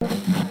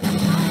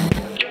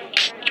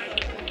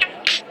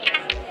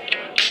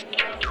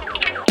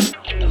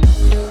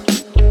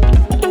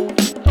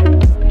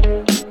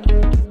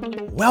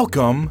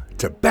Welcome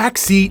to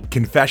Backseat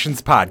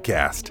Confessions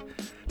Podcast.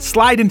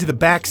 Slide into the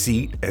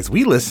backseat as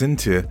we listen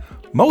to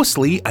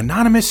mostly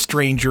anonymous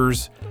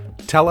strangers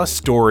tell us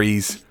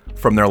stories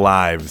from their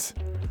lives.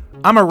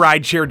 I'm a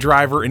rideshare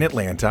driver in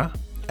Atlanta,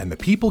 and the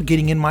people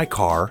getting in my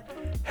car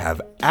have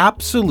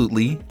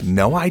absolutely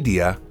no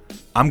idea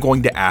I'm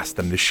going to ask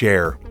them to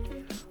share.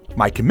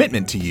 My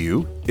commitment to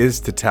you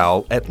is to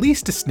tell at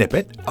least a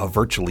snippet of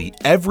virtually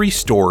every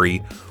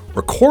story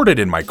recorded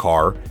in my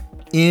car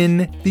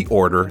in the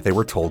order they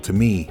were told to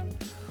me.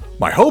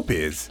 My hope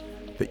is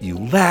that you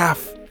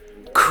laugh,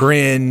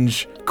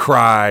 cringe,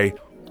 cry,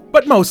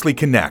 but mostly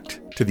connect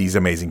to these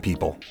amazing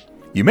people.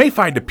 You may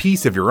find a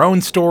piece of your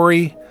own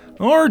story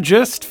or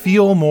just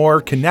feel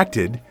more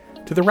connected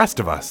to the rest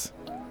of us.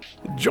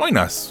 Join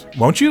us,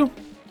 won't you?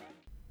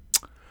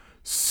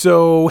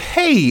 So,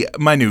 hey,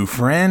 my new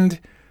friend.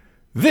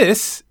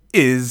 This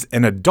is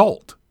an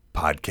adult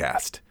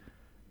podcast.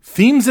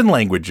 Themes and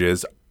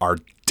languages are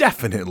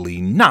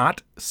definitely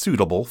not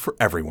suitable for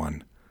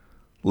everyone.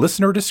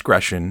 Listener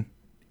discretion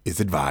is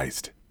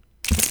advised.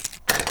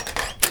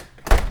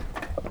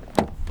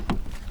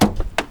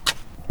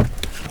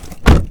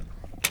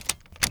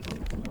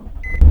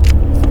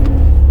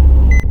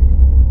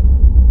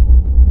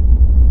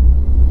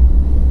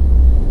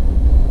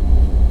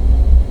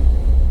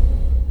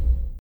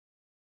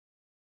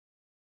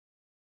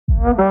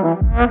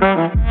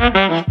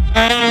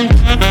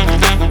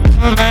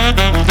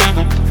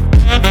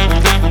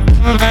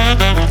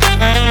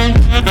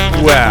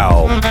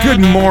 Well, good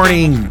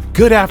morning,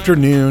 good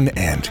afternoon,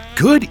 and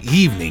good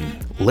evening,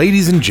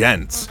 ladies and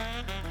gents.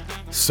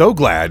 So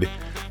glad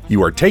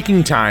you are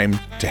taking time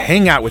to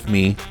hang out with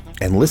me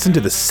and listen to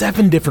the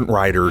 7 different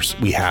writers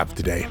we have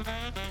today.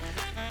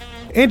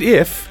 And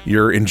if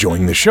you're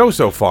enjoying the show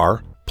so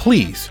far,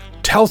 please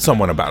tell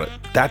someone about it.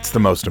 That's the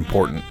most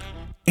important.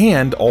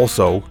 And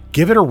also,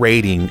 give it a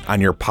rating on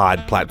your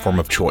pod platform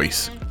of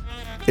choice.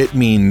 It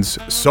means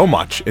so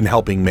much in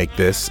helping make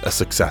this a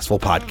successful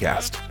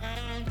podcast.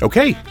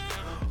 Okay,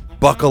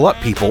 buckle up,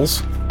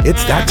 peoples.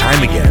 It's that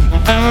time again.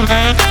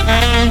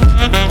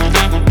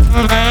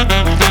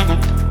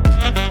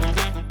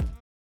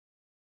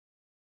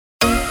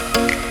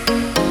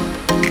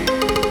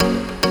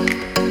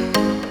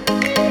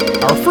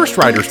 Our first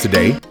writers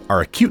today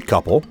are a cute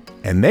couple,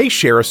 and they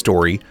share a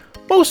story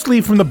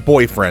mostly from the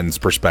boyfriend's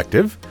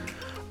perspective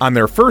on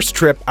their first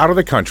trip out of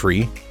the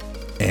country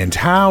and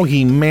how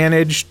he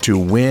managed to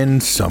win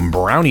some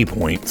brownie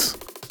points.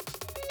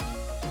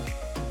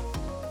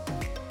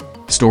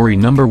 Story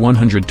number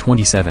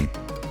 127.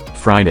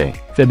 Friday,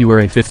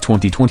 February 5th,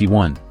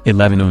 2021,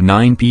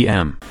 11:09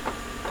 p.m.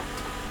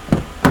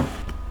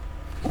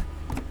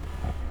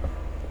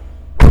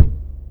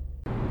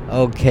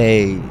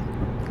 Okay,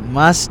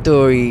 my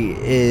story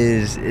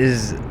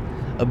is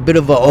a bit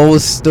of an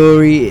old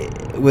story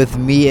with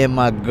me and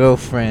my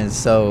girlfriend.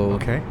 So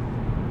Okay.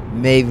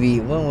 maybe,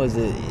 when was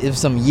it? It was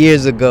some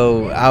years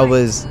ago. I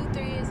was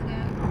 3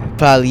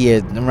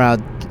 years ago.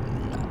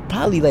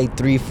 probably like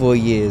 3-4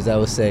 years, I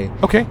would say.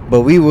 Okay.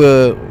 But we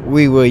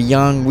were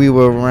young. We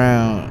were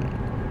around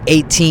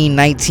 18,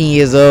 19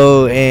 years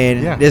old,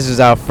 and Yeah. this was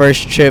our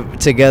first trip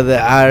together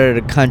out of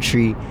the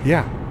country.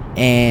 Yeah.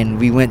 And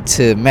we went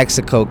to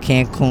Mexico,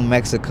 Cancun,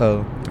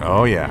 Mexico.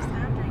 Oh, yeah.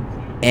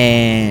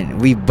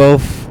 And we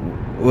both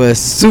was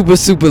super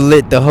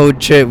lit the whole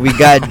trip. We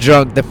got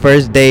drunk the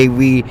first day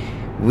we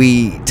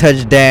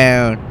touched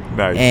down.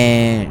 Nice.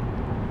 And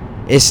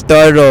it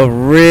started off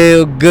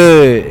real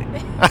good.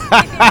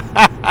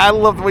 I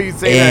love the way you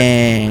say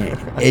And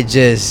it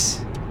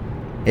just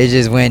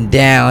went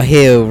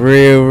downhill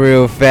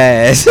real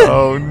fast. that.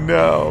 Oh,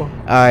 no.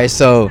 Alright,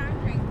 so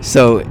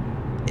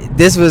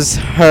this was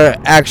her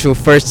actual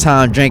first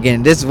time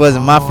drinking. This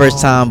wasn't my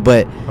first time,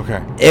 but Okay.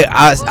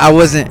 I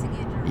wasn't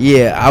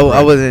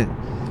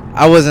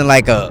I wasn't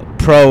like a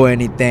pro or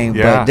anything,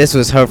 Yeah. but this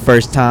was her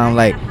first time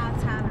like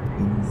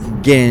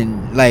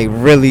getting like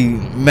really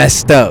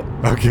messed up.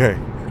 Okay.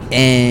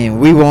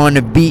 And we were on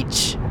the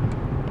beach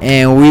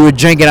and we were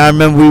drinking. I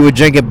remember we were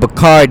drinking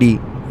Bacardi,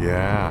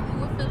 Yeah.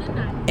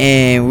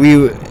 and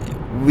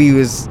we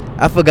was,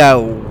 I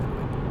forgot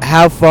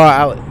how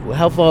far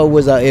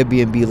was our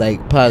Airbnb,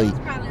 like probably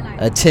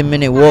a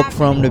 10-minute walk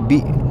from the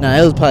beach. Nah,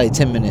 it was probably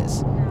 10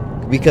 minutes,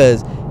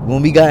 because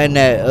when we got in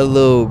that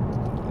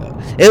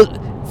it was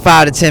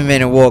 5 to 10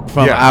 minute walk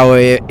from Yeah. our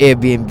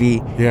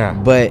Airbnb. Yeah.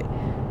 But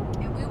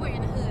And we were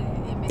in the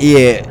hood.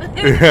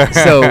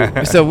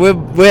 yeah, so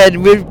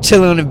we're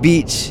chilling on the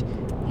beach,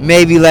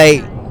 maybe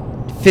like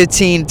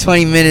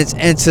 15-20 minutes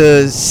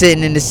into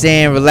sitting in the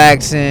sand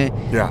relaxing.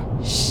 Yeah.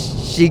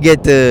 She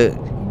get the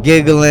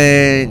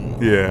giggling,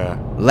 Yeah.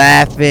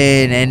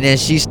 laughing, and then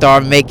she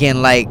started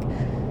making like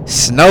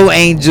snow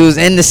angels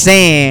in the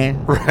sand.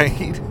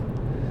 Right.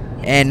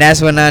 And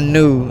that's when I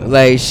knew,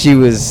 like, she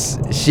was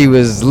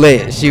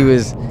lit. She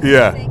was,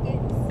 Yeah.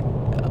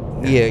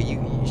 yeah,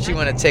 She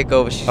want to take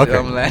over. Okay.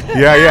 I'm like,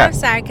 Yeah. I'm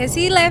sorry, because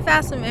he left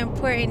out some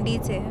important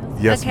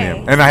details. Yes, okay,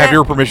 ma'am. And I have so-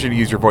 your permission to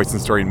use your voice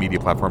and story and media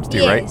platforms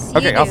too, right? Yes,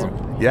 Okay, you do.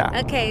 awesome.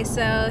 Yeah. Okay,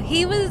 so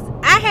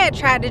I had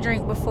tried to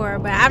drink before,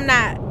 but I'm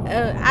not,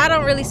 I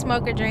don't really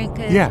smoke or drink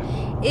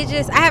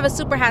because I have a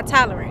super high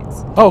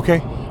tolerance. Oh,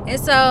 okay. And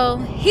so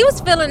he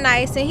was feeling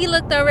nice, and he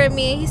looked over at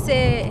me and he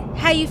said,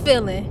 "How you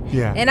feeling?"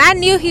 Yeah. And I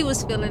knew he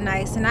was feeling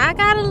nice, and I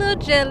got a little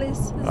jealous.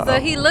 Uh-oh. So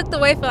he looked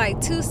away for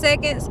like 2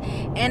 seconds,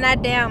 and I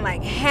downed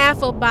like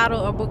half a bottle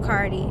of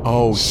Bacardi.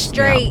 Oh,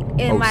 straight snap.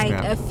 in Oh, like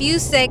snap. a few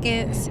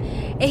seconds.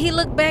 And he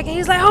looked back and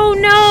he's like, "Oh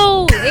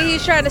no!" And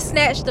he's trying to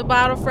snatch the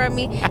bottle from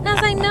me. And I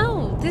was like,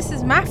 "No, this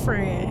is my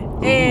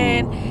friend."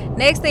 And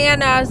next thing I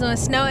know, I was doing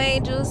snow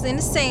angels in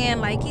the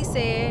sand, like he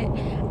said.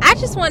 I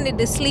just wanted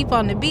to sleep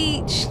on the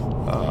beach.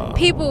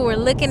 People were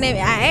looking at me.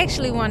 I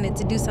actually wanted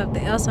to do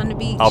something else on the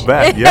beach. I'll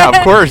bet. Yeah, of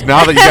course.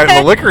 Now that you got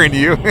the liquor into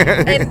you.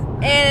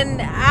 and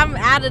I'm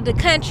out of the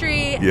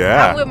country.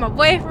 Yeah. I'm with my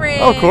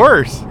boyfriend. Oh, of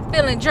course.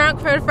 Feeling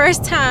drunk for the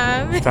first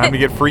time. It's time to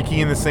get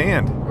freaky in the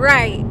sand.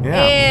 Right.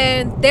 Yeah.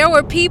 And there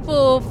were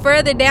people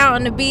further down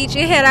on the beach.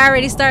 It had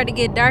already started to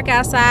get dark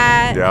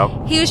outside.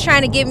 Yep. He was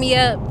trying to get me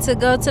up to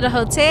go to the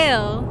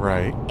hotel.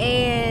 Right.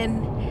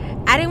 And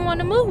I didn't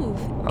want to move.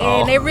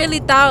 Oh. And they really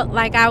thought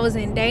like I was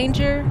in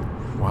danger.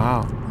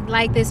 Wow.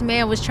 Like this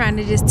man was trying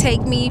to just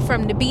take me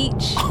from the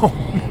beach. Oh,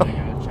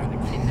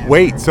 no.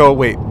 Wait.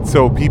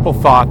 So people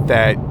thought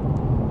that.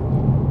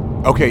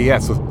 Okay, yeah.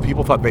 So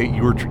people thought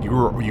you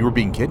were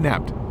being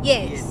kidnapped.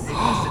 Yes. They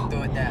must have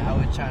thought that I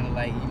was trying to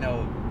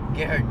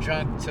get her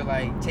drunk to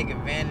take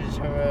advantage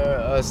of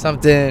her or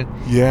something.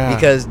 Yeah.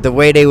 Because the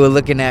way they were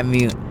looking at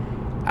me,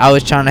 I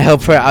was trying to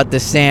help her out the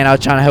sand. I was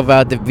trying to help her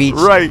out the beach.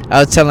 Right. I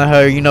was telling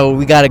her,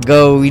 we gotta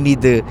go. We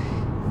need to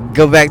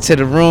go back to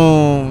the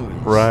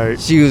room. Right.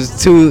 She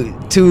was too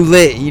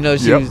lit.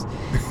 Yep.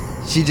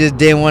 She just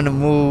didn't want to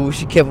move.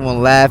 She kept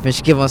on laughing.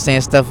 She kept on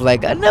saying stuff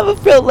like, "I never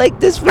felt like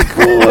this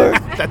before."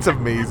 That's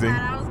amazing.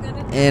 I was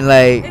gonna do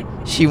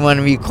And she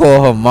wanted me to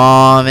call her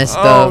mom and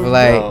stuff. Oh,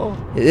 no.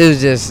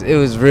 It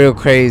was real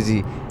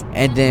crazy.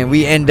 And then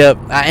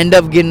I end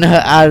up getting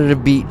her out of the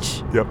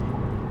beach. Yep.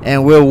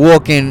 And we're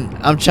walking.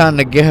 I'm trying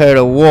to get her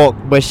to walk,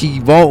 but she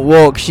won't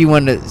walk. She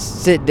want to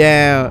sit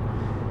down.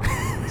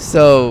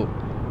 So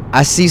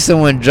I see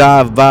someone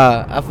drive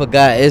by. I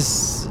forgot. It's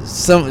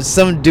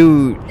some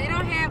dude. They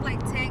don't have like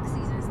taxis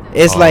and stuff.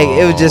 It's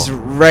it was just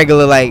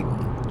regular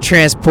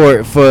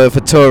transport for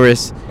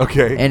tourists.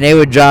 Okay. And they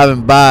were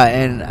driving by,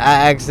 and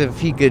I asked if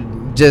he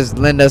could just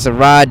lend us a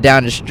ride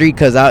down the street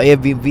because our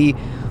Airbnb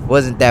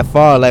wasn't that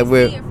far. See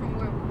We're it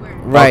from where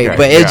we were. right, Okay,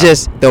 but it's yeah.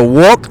 just the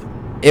walk.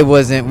 We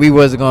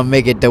wasn't gonna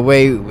make it the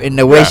way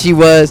Yeah. she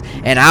was,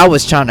 and I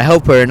was trying to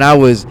help her, and I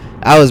was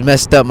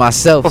messed up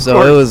myself, Of so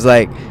course. it was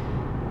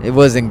it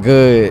wasn't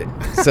good.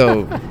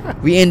 So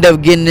we end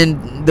up getting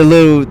in the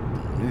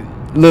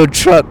little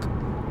truck,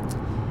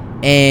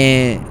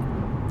 and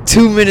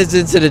 2 minutes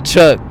into the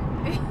truck,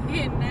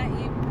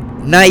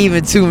 not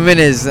even 2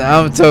 minutes,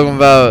 I'm talking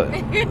about,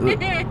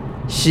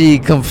 she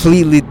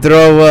completely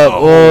throw up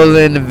all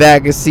in the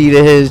back of seat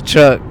of his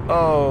truck.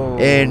 Oh.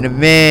 And the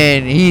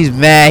man, he's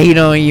mad. He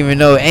don't even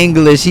know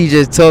English. He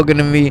just talking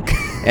to me.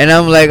 And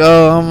I'm like,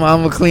 I'm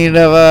going to clean it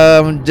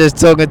up. I'm just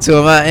talking to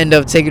him. I end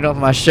up taking off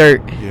my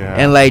shirt Yeah.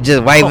 and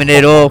just wiping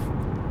it off.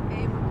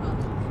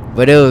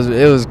 But it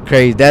was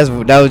crazy. That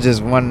was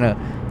just one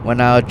of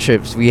our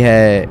trips we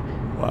had.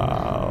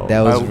 Wow.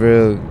 That was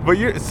real But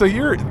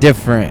you're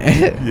different.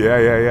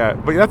 Yeah.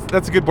 But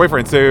that's a good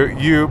boyfriend.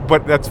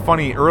 But that's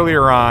funny.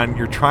 Earlier on,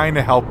 you're trying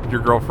to help your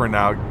girlfriend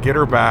out, get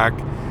her back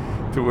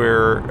to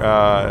where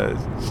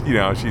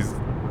she's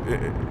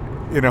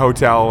in a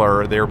hotel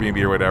or the Airbnb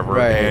or whatever,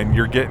 Right. and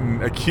you're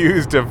getting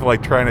accused of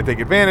trying to take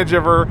advantage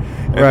of her,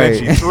 and Right.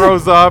 then she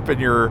throws up, and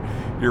you're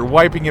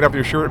wiping it up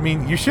your shirt. I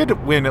mean, you should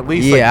win at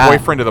least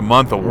boyfriend of the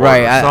month award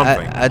Right. or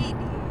something.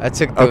 I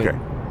took Okay.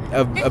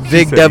 a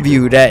big said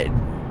you W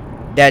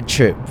that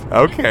trip.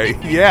 Okay.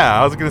 Yeah,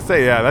 I was gonna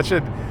say that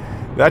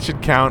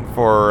should count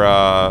for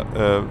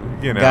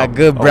Got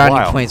good a brownie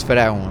while. points for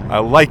that one. I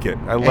like it.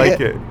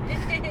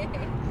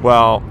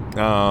 Well,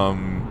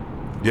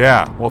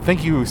 yeah. Well,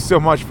 thank you so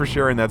much for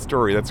sharing that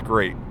story. That's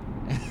great.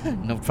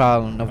 No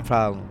problem.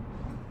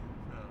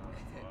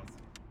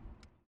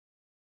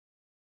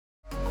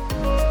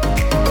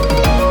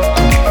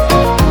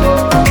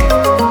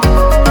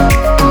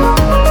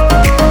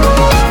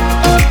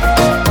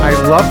 I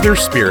love their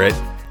spirit,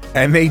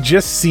 and they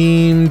just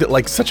seemed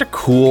like such a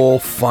cool,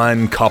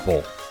 fun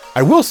couple.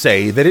 I will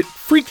say that it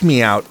freaked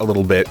me out a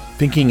little bit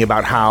thinking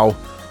about how,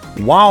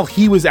 while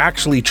he was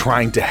actually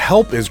trying to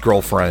help his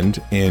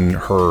girlfriend in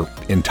her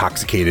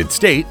intoxicated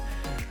state,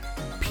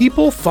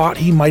 people thought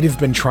he might have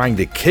been trying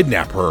to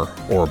kidnap her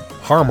or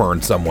harm her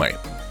in some way.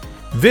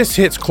 This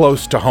hits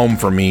close to home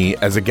for me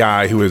as a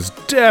guy who has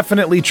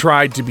definitely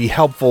tried to be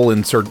helpful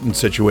in certain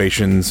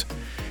situations,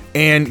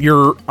 and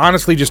you're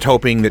honestly just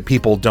hoping that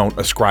people don't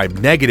ascribe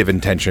negative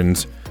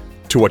intentions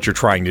to what you're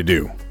trying to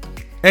do.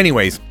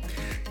 Anyways,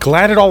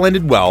 glad it all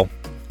ended well,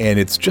 and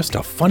it's just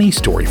a funny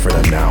story for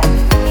them now.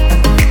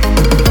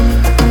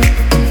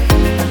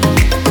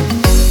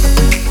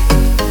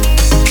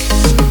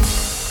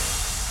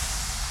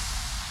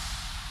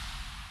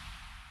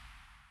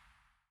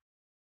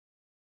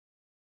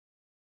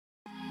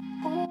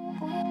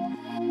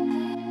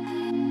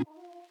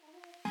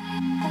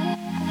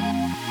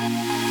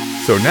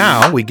 So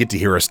now we get to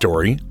hear a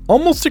story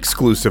almost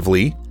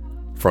exclusively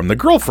from the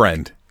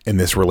girlfriend in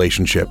this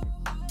relationship.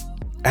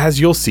 As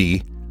you'll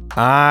see,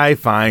 I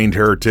find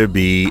her to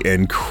be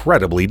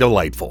incredibly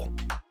delightful.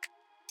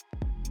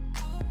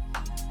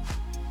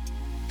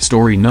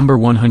 Story number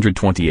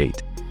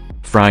 128.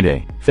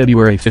 Friday,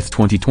 February 5th,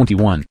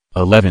 2021,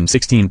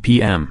 11:16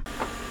 p.m.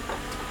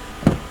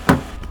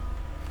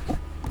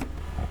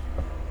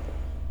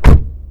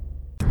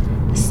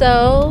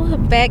 So,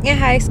 back in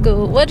high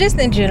school, well, just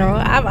in general,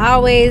 I've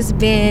always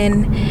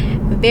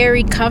been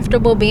very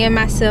comfortable being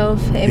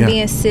myself and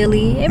being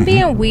silly and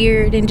being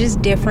weird and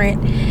just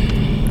different.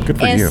 Good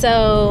for And you.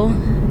 so,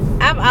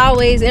 I've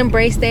always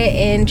embraced that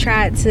and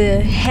tried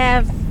to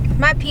have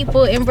my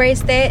people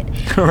embrace that.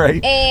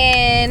 Right.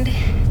 And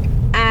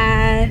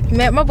I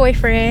met my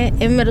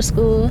boyfriend in middle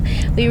school.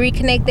 We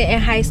reconnected in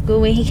high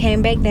school when he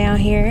came back down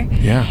here.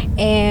 Yeah.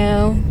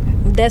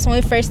 And that's when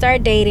we first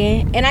started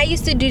dating. And I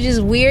used to do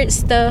just weird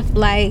stuff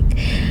like,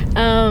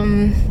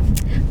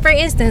 for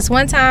instance,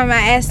 one time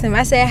I asked him,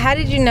 I said, "How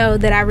did you know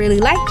that I really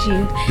liked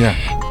you?" Yeah.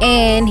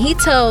 And he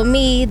told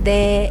me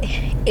that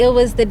it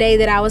was the day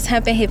that I was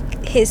humping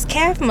his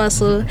calf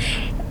muscle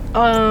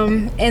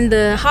in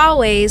the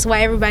hallways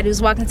while everybody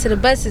was walking to the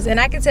buses. And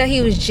I could tell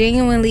he was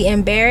genuinely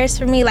embarrassed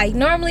for me. Like,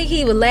 normally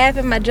he would laugh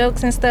at my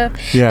jokes and stuff.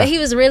 Yeah. But he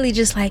was really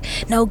just like,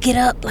 "No, get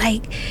up.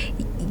 Like,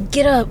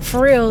 get up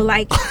for real."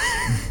 Like,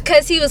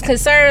 because he was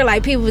concerned,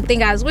 like, people would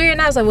think I was weird.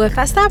 And I was like, well, if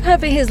I stop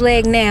humping his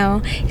leg now,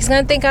 he's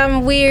going to think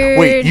I'm weird.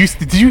 Wait,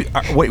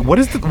 what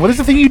is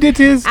the thing you did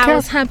to his calf? I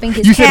was humping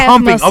his You calf said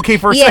humping. muscle. Okay,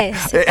 for a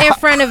yes, second. in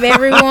front of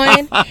everyone.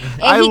 And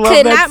I he love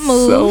could that not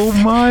move. so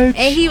much.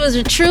 And he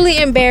was truly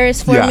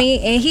embarrassed for Yeah. me.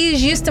 And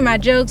he's used to my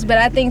jokes, but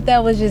I think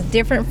that was just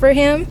different for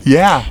him.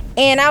 Yeah.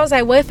 And I was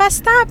like, well, if I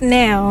stop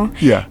now,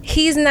 Yeah.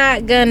 he's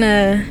not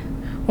gonna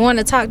want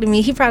to talk to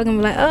me. He probably gonna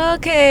be like, oh,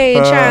 okay,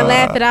 and try and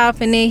laugh it off,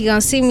 and then he gonna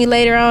see me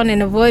later on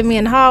and avoid me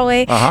in the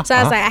hallway. So I was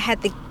like, I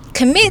had to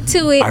commit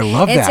to it I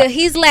love until that.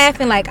 he's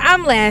laughing like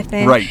I'm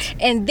laughing. Right.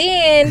 And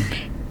then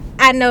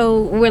I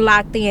know we're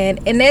locked in.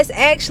 And that's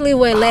actually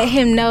what let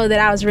him know that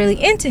I was really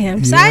into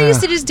him. So I Yeah.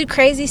 used to just do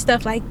crazy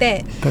stuff like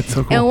that. That's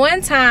so cool. And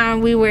one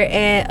time we were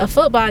at a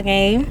football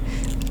game,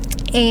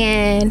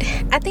 and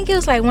I think it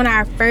was like one of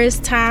our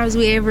first times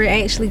we ever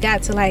actually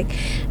got to like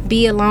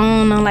be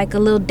alone on like a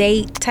little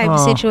date type of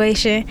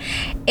situation.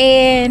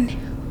 And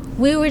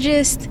we were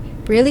just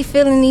really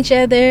feeling each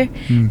other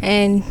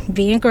and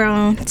being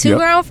grown. Too Yep.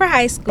 grown for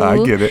high school.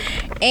 I get it.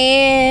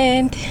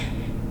 And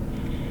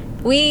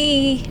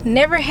we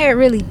never had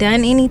really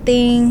done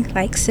anything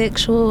like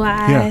sexual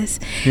wise.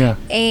 Yeah.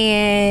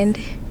 And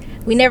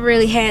we never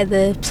really had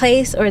the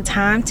place or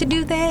time to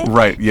do that.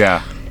 Right.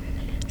 Yeah.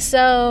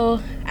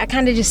 So I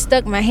kind of just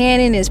stuck my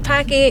hand in his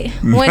pocket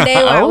one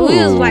day while we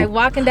was like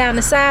walking down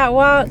the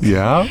sidewalk.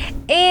 Yeah.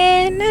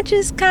 And I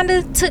just kind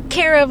of took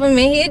care of him, and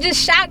it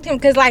just shocked him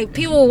because like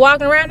people were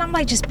walking around. I'm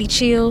like, just be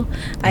chill,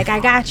 like I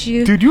got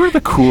you. Dude, you are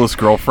the coolest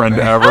girlfriend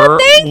ever. Oh,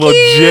 thank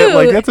Legit. you.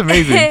 Like, that's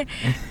amazing.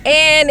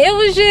 And it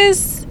was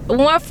just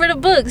one for the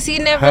books. He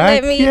never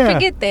Heck let me yeah.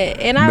 forget that.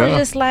 And I was No.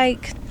 just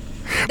like,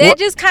 that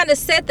just kind of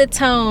set the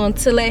tone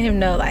to let him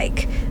know,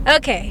 like,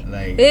 okay,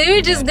 Like,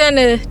 we're just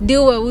gonna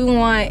do what we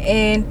want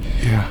and,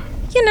 Yeah.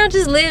 you know,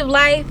 just live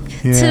life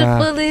to Yeah.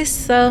 the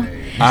fullest. So,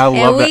 I love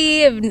and that. we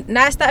have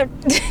not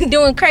stopped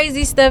doing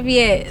crazy stuff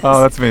yet.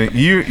 Oh, that's amazing.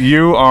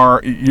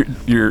 You're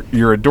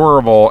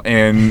adorable,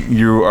 and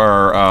you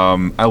are.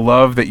 I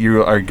love that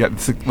you are got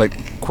this,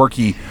 like,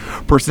 quirky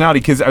personality.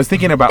 Because I was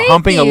thinking about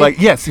humping a you. leg.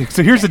 Yes.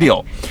 So here's the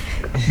deal.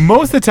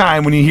 Most of the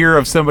time, when you hear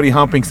of somebody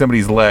humping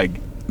somebody's leg,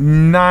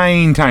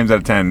 9 times out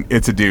of 10,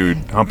 it's a dude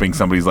humping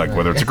somebody's leg,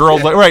 whether it's a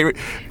girl's leg, right?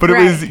 But it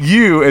was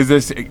you as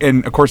this,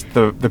 and of course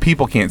the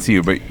people can't see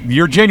you, but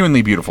you're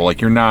genuinely beautiful.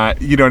 Like, you're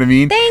not, you know what I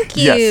mean? Thank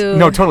Yes, you.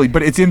 no, totally.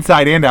 But it's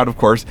inside and out, of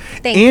course.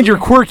 Thank and you.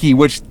 you're quirky,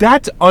 which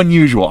that's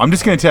unusual. I'm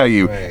just gonna tell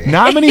you,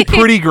 not many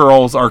pretty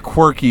girls are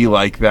quirky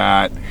like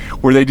that,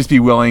 where they just be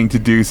willing to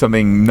do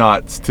something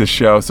nuts to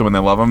show someone they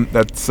love them.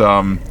 That's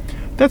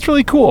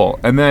really cool.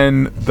 And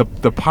then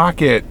the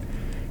pocket,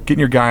 getting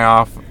your guy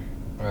off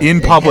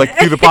in public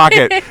through the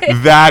pocket,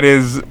 that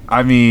is,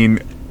 I mean,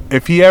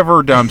 if he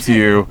ever dumps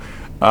you,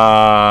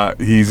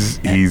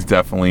 he's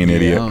definitely an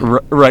idiot.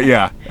 Right,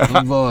 yeah.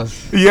 I'm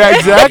boss. Yeah,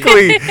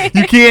 exactly.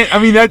 You can't, I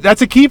mean,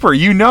 that's a keeper.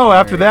 You know,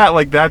 after that,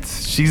 like,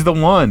 she's the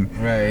one.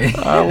 Right.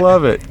 I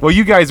love it. Well,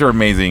 you guys are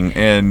amazing,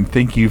 and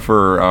thank you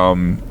for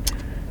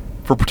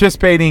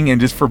participating and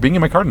just for being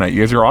in my car tonight.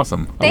 You guys are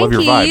awesome. I Thank love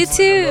your you. vibes.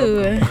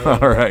 You too.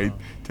 All right.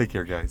 Take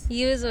care, guys.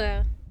 You as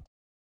well.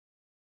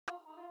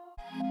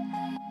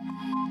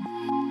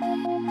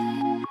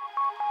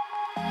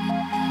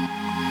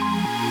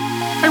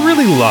 I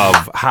really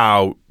love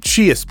how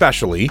she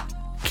especially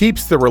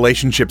keeps the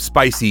relationship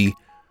spicy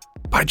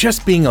by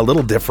just being a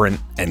little different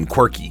and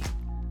quirky.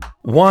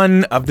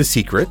 One of the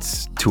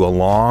secrets to a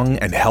long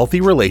and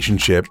healthy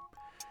relationship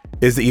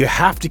is that you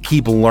have to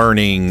keep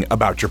learning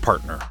about your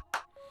partner.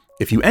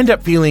 If you end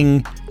up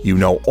feeling you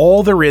know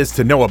all there is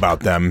to know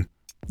about them,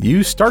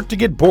 you start to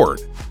get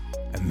bored.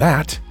 And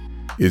that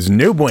is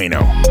no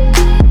bueno.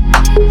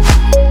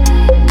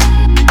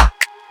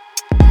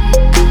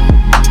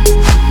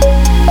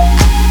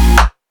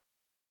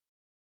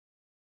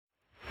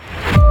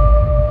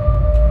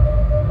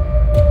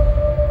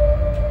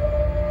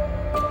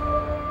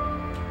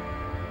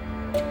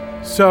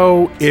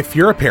 So, if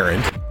you're a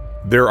parent,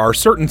 there are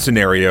certain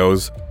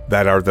scenarios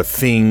that are the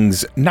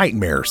things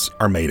nightmares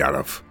are made out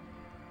of.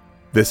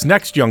 This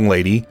next young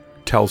lady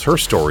tells her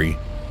story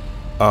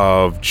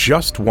of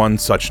just one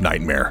such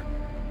nightmare.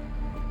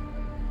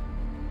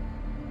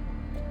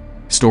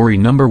 Story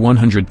number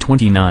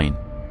 129.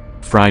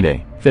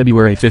 Friday,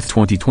 February 5th,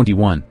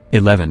 2021,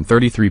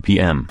 11:33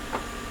 p.m.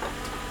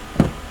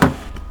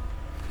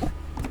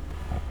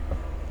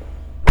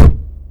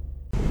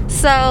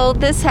 So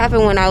this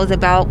happened when I was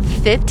about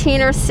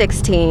 15 or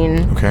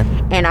 16. Okay.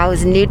 And I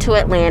was new to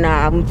Atlanta.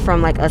 I'm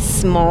from like a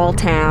small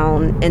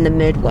town in the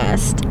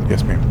Midwest.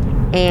 Yes, ma'am.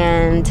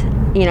 And,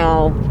 you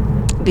know,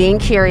 being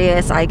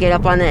curious, I get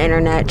up on the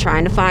internet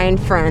trying to find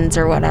friends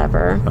or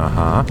whatever.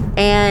 Uh-huh.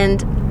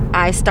 And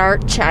I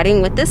start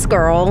chatting with this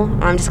girl.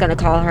 I'm just going to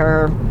call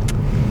her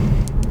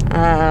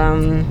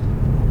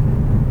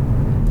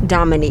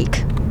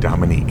Dominique.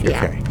 Dominique.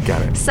 Yeah. Okay,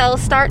 got it. So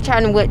start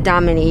chatting with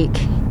Dominique.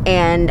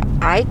 And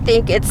I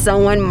think it's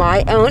someone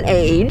my own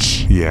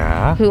age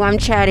Yeah. who I'm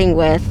chatting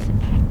with.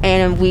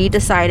 And we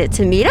decided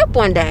to meet up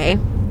one day.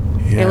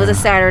 Yeah. It was a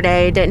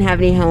Saturday, didn't have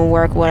any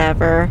homework,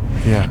 whatever.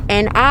 Yeah.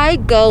 And I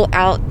go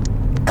out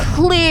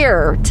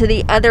clear to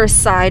the other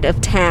side of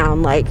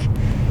town, like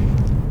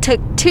took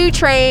 2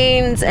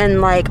 trains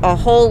and like a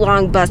whole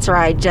long bus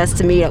ride just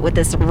to meet up with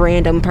this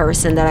random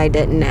person that I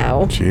didn't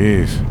know.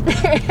 Jeez.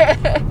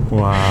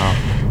 Wow.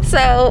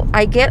 So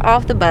I get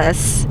off the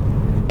bus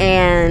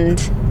and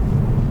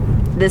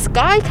this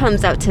guy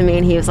comes up to me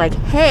and he was like,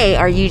 "Hey,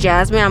 are you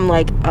Jasmine?" I'm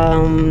like,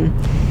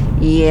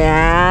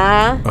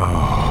 yeah.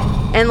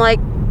 Oh. And like,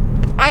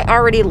 I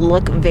already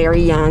look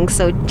very young,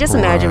 so just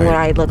imagine Right. what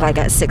I look like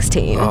at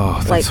 16. Oh,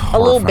 that's like a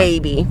little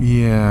horrifying. baby.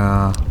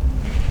 Yeah.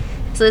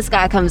 So this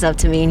guy comes up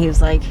to me and he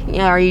was like,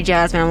 "Yeah, are you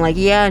Jasmine?" I'm like,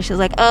 "Yeah." And she was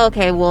like, "Oh,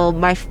 okay, well,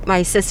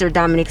 my sister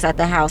Dominique's at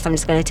the house. I'm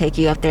just going to take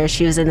you up there.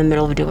 She was in the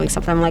middle of doing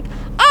something." I'm like,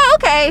 "Oh,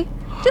 okay."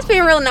 Just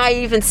being real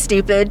naive and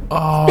stupid.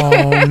 Oh,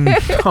 no.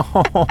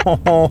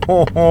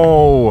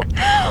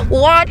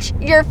 Watch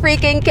your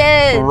freaking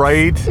kids.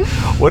 Right?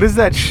 What is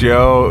that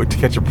show? To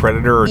Catch a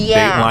Predator or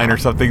Yeah. Dateline or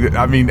something?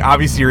 I mean,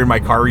 obviously you're in my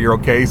car, you're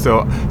okay.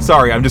 So,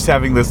 sorry, I'm just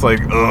having this like,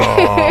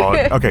 oh.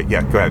 Okay,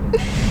 yeah, go ahead.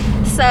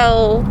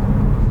 So,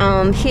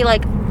 he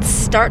like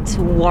starts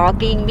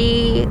walking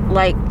me,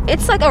 like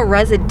it's like a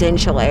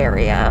residential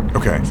area.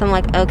 Okay. So I'm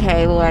like,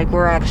 okay, well, like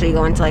we're actually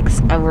going to like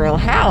a real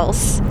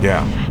house.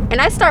 Yeah.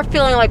 And I start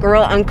feeling like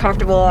real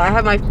uncomfortable. I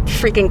have my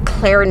freaking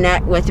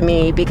clarinet with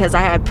me because I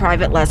had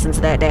private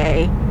lessons that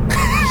day.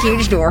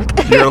 Huge dork.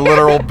 You're a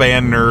literal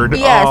band nerd.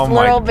 Yes, oh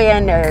literal my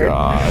band nerd.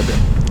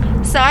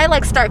 God. So I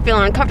like start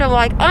feeling uncomfortable.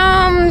 Like,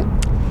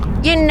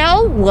 you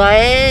know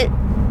what?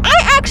 I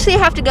actually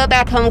have to go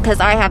back home because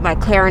I have my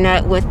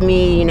clarinet with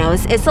me. You know,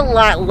 it's a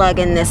lot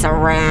lugging this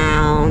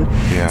around.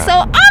 Yeah. So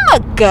I'ma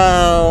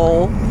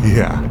go.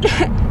 Yeah.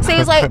 So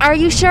he's like, "Are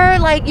you sure?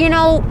 Like, you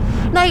know,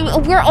 like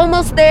we're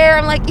almost there."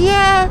 I'm like,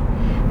 "Yeah,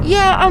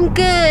 I'm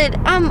good.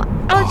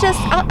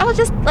 I'll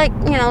just like,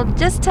 you know,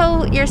 just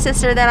tell your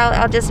sister that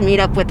I'll just meet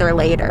up with her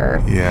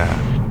later."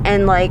 Yeah.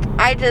 And like,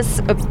 I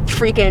just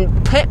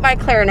freaking put my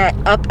clarinet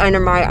up under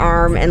my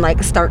arm and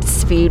like start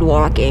speed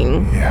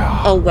walking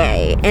Yeah.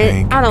 away. And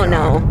Thank I don't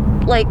God.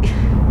 know, like,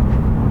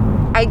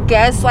 I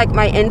guess like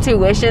my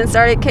intuition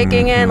started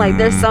kicking in, like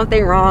there's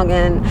something wrong.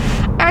 And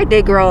I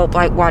did grow up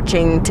like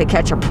watching To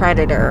Catch a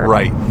Predator.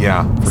 Right.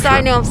 Yeah. for So sure.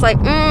 I knew I was like,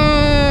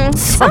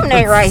 something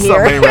ain't right here.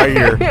 Something right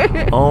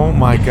here. Oh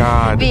my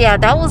God. But yeah,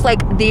 that was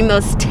like the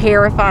most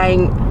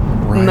terrifying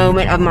Right.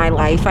 moment of my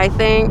life, I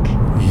think.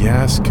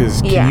 Yes,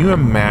 because can Yeah. you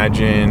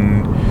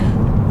imagine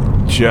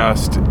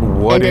just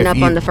what Ending if up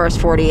you, on the first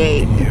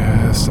 48.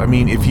 Yes, I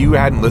mean, if you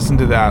hadn't listened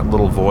to that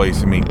little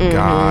voice, I mean, Mm-hmm.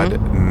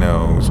 God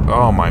knows.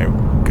 Oh my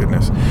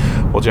goodness.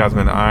 Well,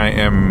 Jasmine, I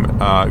am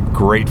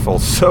grateful,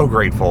 so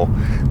grateful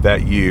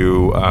that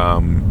you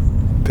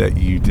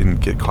didn't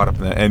get caught up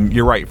in that. And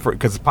you're right,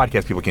 because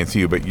podcast people can't see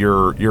you, but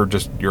you're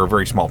a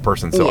very small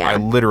person. So Yeah.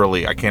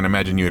 I can't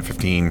imagine you at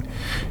 15.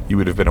 You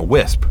would have been a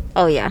wisp.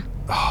 Oh yeah.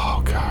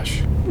 Oh gosh.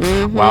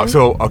 Mm-hmm. Wow.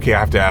 So okay, I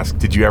have to ask,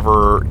 did you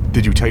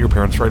tell your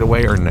parents right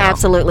away or no?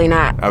 Absolutely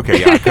not. Okay,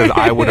 yeah, because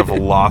I would have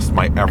lost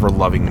my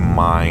ever-loving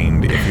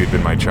mind if you'd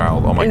been my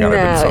child. Oh my God, I've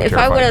been so No, if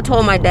terrified. I would have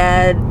told my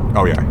dad,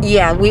 Oh yeah.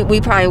 yeah,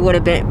 we probably would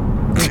have been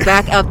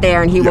back up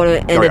there and he would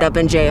have ended yeah. up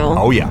in jail.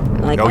 Oh yeah.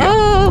 Like, oh,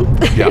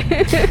 yeah.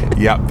 oh.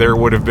 Yeah, there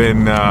would have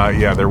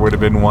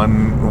been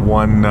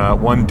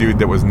one dude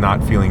that was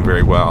not feeling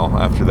very well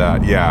after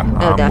that. Yeah,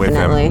 Oh, I'm with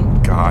definitely.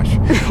 him. Gosh.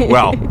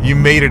 Well, you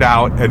made it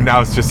out, and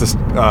now it's just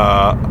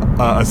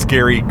a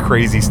scary,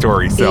 crazy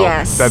story. So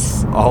Yes.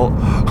 that's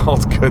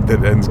all's good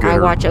that ends good. I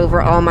watch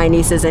over all my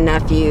nieces and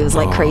nephews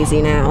like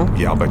crazy now.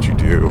 Yeah, I'll bet you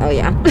do. Oh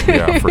yeah.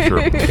 Yeah, for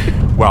sure.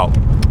 Well,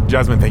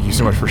 Jasmine, thank you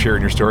so much for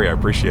sharing your story. I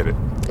appreciate it.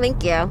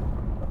 Thank you.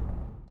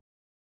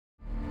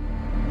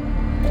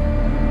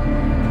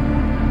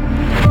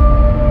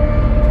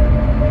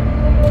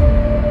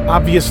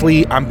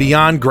 Obviously, I'm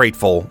beyond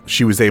grateful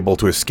she was able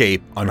to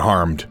escape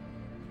unharmed.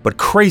 But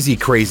crazy,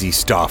 crazy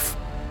stuff.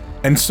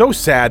 And so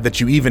sad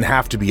that you even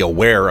have to be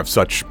aware of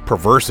such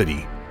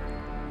perversity.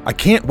 I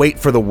can't wait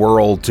for the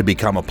world to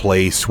become a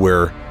place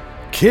where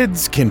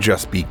kids can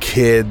just be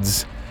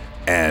kids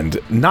and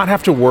not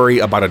have to worry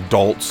about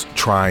adults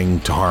trying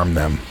to harm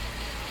them.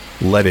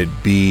 Let it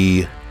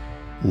be.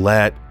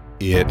 Let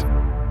it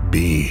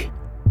be.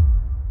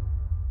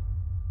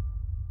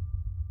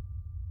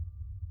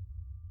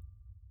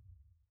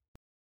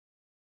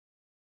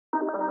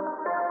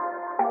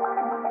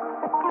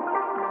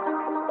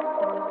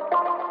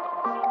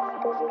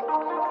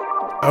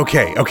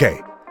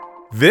 Okay.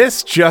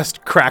 This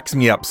just cracks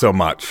me up so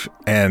much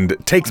and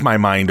takes my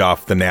mind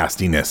off the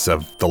nastiness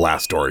of the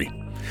last story.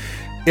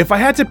 If I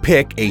had to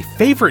pick a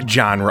favorite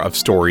genre of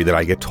story that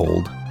I get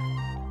told,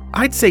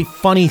 I'd say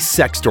funny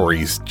sex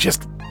stories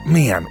just,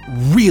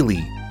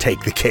 really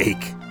take the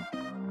cake.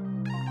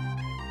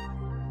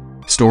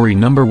 Story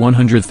number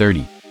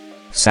 130.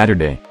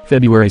 Saturday,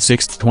 February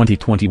 6th,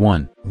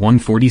 2021,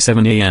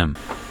 1:47 a.m.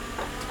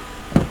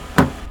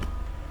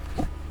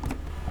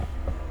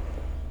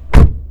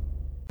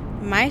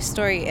 My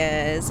story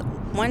is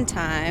one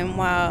time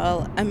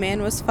while a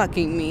man was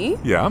fucking me,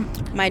 Yeah.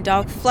 my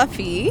dog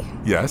Fluffy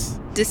Yes.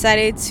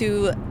 decided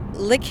to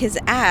lick his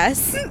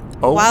ass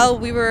Oh. while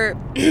we were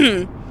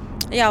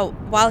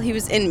while he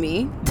was in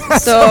me.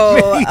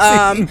 So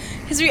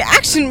his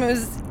reaction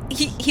was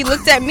he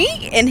looked at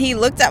me and he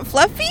looked at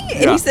Fluffy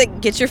and Yeah. he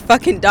said, "Get your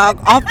fucking dog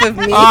off of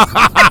me."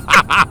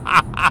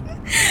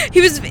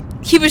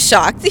 He was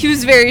shocked. He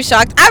was very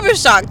shocked. I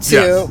was shocked too,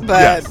 Yes,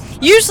 but yes.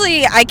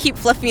 usually I keep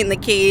Fluffy in the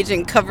cage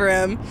and cover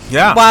him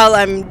Yeah. while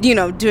I'm,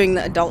 doing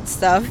the adult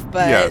stuff,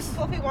 but Yes.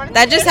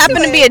 that just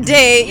happened to be a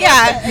day.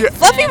 Yeah.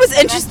 Fluffy was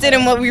interested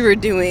in what we were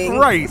doing.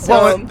 Right. So,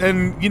 Well,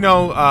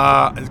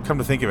 and come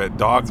to think of it,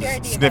 dogs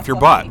sniff your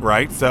butt,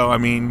 right? So,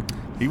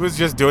 he was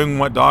just doing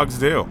what dogs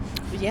do.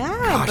 yeah,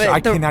 Gosh, but I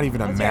cannot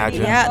even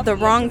imagine. yeah, the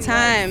wrong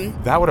time.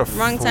 That would have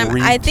Wrong time.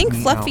 I think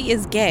me Fluffy out.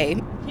 is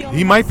gay.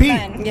 He might be.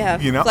 Yeah,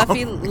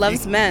 Fluffy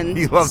loves men.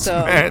 He loves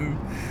so, men.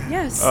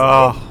 Yes.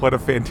 Oh, what a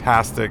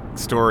fantastic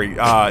story.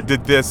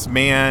 Did this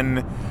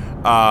man,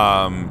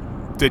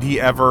 did he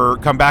ever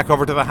come back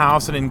over to the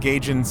house and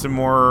engage in some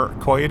more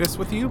coitus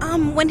with you?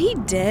 When he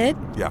did,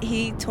 Yeah.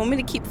 he told me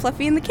to keep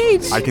Fluffy in the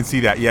cage. I can see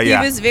that. Yeah.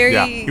 He was very.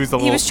 Yeah. He was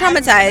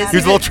traumatized. He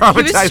was a little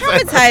traumatized. He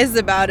was traumatized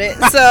about it,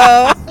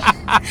 so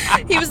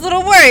he was a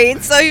little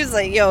worried. So he was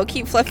like, "Yo,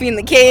 keep Fluffy in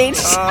the cage."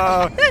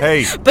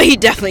 Hey. But he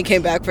definitely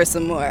came back for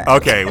some more.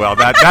 Okay. Well,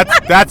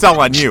 that's all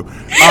on you.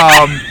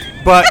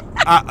 But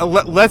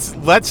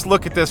let's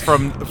look at this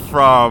from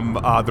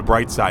the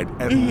bright side.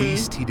 At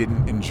least he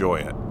didn't enjoy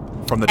it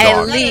from the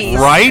dog. At least,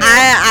 right?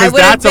 I 'Cause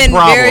would have that's a been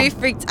problem. very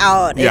freaked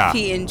out Yeah. if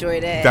he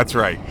enjoyed it. That's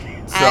right.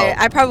 So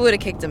I probably would have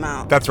kicked him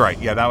out. that's right.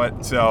 Yeah.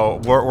 So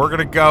we're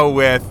gonna go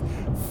with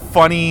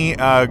funny,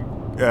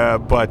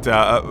 but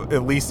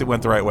at least it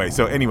went the right way.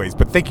 So, anyways,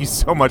 but thank you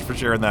so much for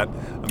sharing that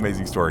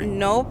amazing story.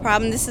 No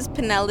problem. This is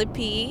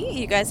Penelope.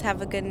 You guys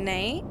have a good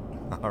night.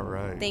 All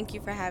right. Thank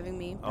you for having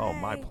me. Oh,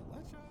 my Bye. pleasure.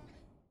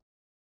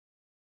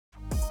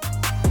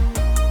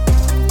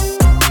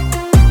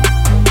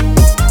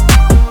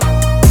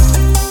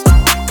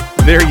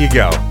 There you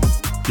go.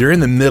 You're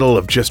in the middle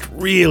of just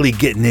really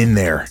getting in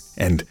there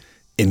and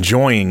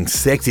enjoying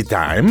sexy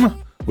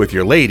time with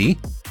your lady,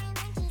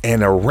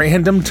 and a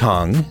random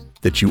tongue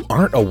that you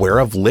aren't aware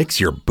of licks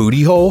your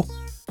booty hole?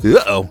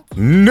 Uh-oh.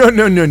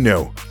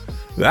 No.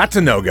 That's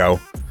a no-go.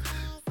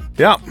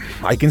 Yep,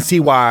 I can see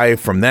why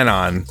from then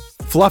on,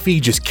 Fluffy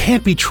just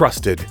can't be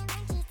trusted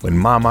when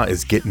Mama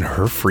is getting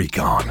her freak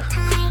on.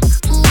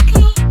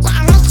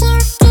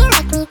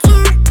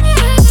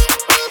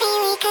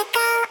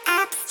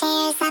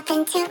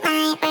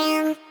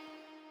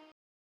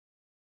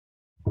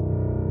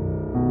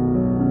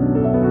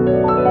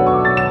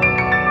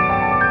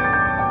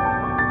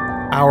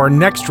 Our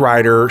next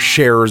writer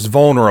shares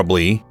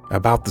vulnerably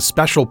about the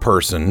special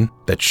person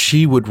that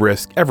she would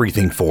risk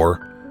everything for,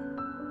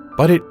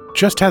 but it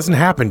just hasn't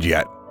happened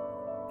yet.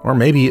 Or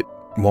maybe it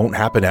won't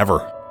happen ever.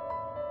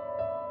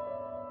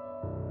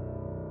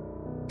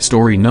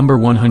 Story number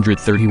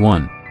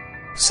 131.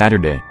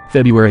 Saturday,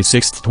 February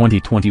 6th,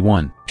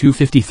 2021,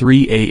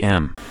 2:53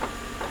 a.m.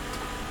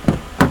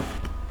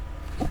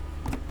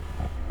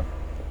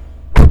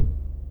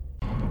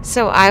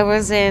 So I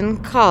was in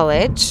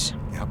college,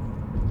 Yep.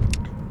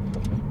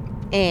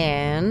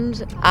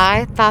 and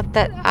I thought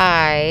that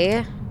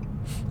I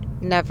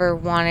never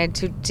wanted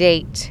to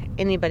date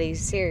anybody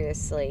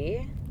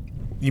seriously.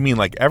 You mean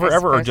like ever, I or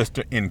suppose. just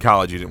in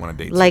college you didn't want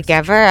to date? Like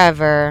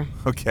ever.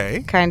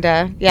 Okay.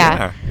 Kinda.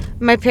 Yeah.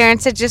 My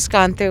parents had just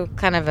gone through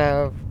kind of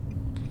a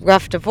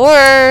rough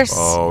divorce.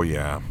 Oh,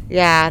 yeah.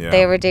 Yeah, Yeah.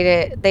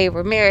 they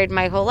were married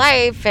my whole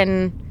life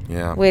and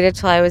Yeah. waited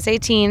till I was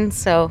 18,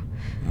 so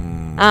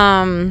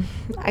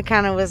I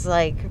kind of was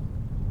like,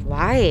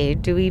 why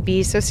do we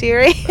be so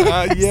serious?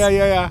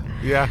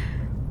 Yeah.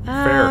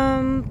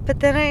 Fair. But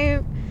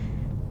then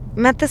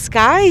met this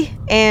guy,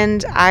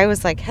 and I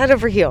was like head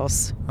over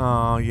heels.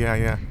 Oh,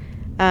 yeah.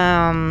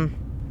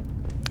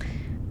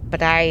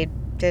 But I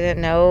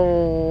didn't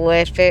know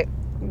if it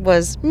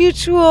was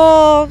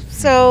mutual,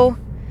 so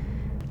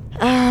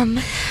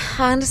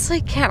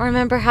honestly can't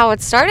remember how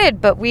it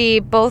started, but we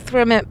both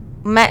were met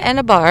in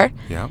a bar.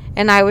 Yeah.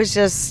 And I was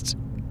just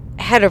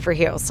head over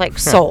heels, like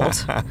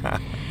sold.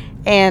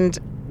 And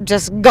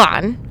just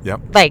gone.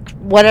 Yep. Like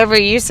whatever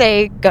you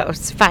say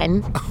goes,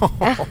 fine.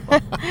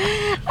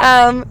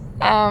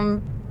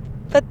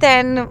 But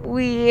then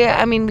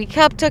we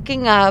kept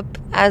hooking up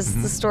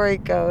as the story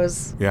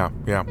goes. Yeah.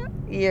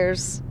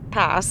 Years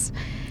pass.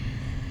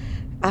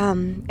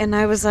 And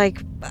I was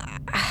like,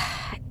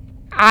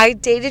 I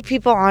dated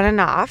people on and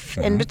off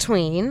in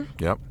between.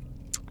 Yep.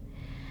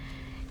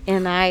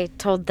 And I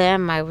told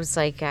them, I was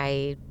like,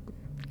 I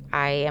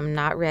am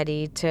not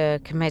ready to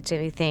commit to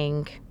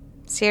anything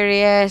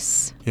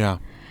serious. Yeah.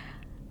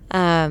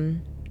 But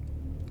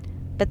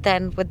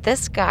then with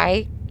this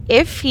guy,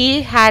 if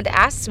he had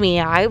asked me,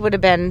 I would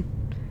have been.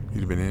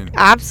 You'd have been in.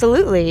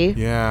 Absolutely.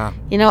 Yeah.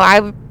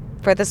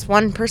 For this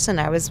one person,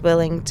 I was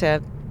willing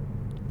to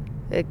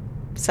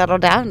settle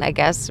down, I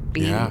guess,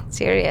 be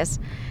serious.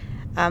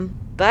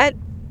 But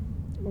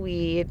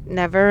we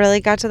never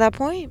really got to that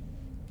point.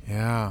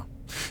 Yeah.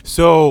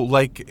 So,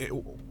 like,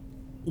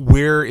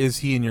 where is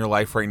he in your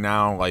life right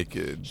now? Like,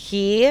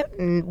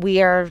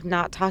 we are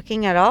not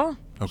talking at all.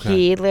 Okay.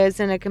 He lives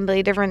in a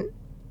completely different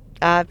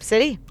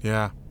city.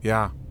 Yeah.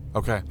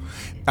 Okay.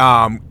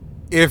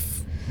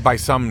 If by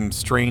some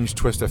strange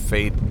twist of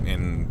fate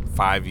in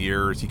 5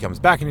 years he comes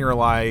back in your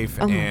life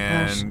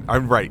and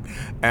I'm right,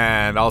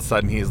 and all of a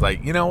sudden he's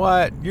like, you know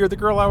what, you're the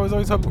girl I was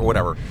always hoping, or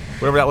whatever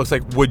that looks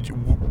like.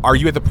 Are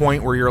you at the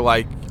point where you're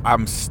like,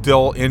 I'm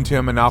still into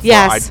him enough?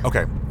 Yes.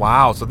 Okay.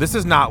 Wow. So this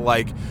is not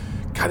like,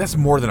 God, that's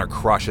more than a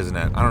crush, isn't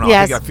it? I don't know.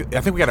 Yes. I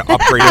think we got to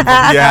upgrade him.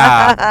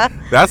 Yeah.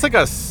 That's like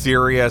a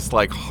serious,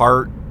 like,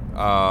 heart.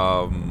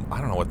 I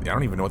don't know I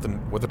don't even know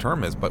what the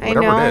term is, but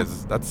whatever it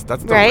is, that's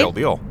the real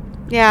deal.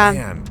 Yeah.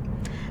 Man.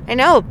 I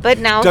know, but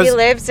now he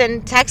lives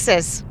in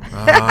Texas.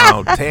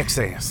 Oh,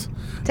 Texas.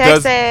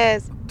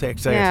 Texas.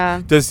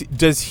 Yeah.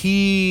 Does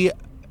he?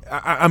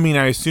 I mean,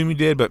 I assume you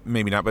did, but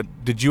maybe not.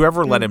 But did you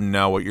ever let him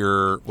know what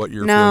your no.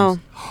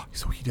 feelings?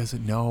 So he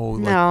doesn't know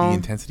no. the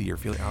intensity you're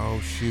feeling. Oh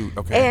shoot.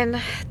 Okay. And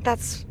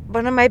that's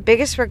one of my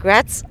biggest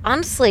regrets.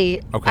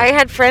 Honestly, okay. I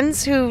had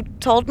friends who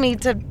told me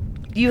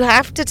you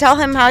have to tell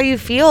him how you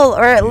feel,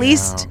 or at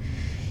least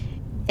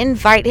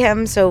invite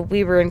him. So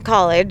we were in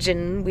college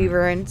and we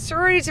were in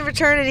sororities and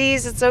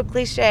fraternities. It's so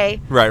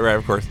cliche. Right,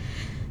 of course.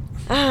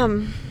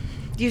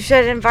 You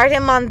should invite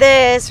him on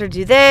this or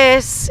do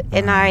this,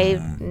 and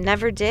I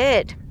never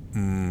did.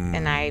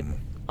 And I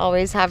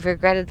always have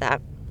regretted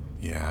that.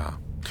 Yeah.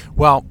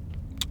 Well,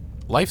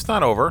 life's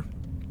not over.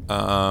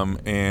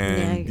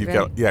 And you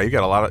got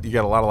a lot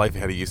of life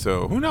ahead of you.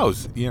 So who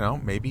knows?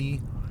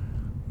 Maybe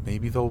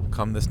there'll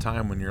come this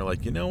time when you're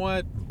like, you know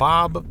what,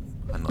 Bob.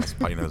 Unless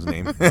I know his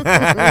name.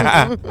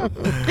 Yeah.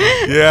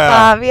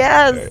 Bob,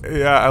 yes.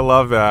 Yeah, I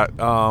love that.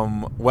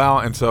 Well,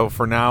 and so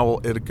for now,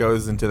 it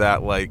goes into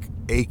that, like,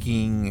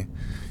 aching,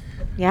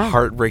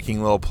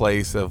 heartbreaking little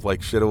place of,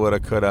 like, shoulda, woulda,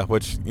 coulda,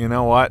 which, you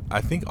know what?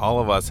 I think all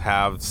of us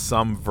have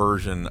some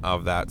version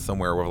of that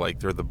somewhere where,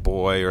 like, they're the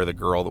boy or the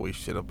girl that we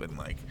should have been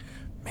like,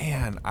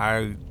 man,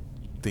 I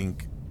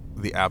think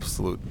the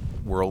absolute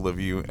world of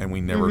you, and we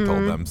never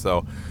told them.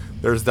 So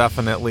there's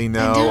definitely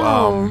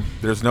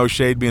there's no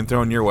shade being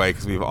thrown your way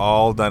because we've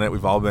all done it.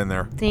 We've all been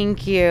there.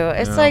 Thank you.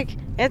 It's like,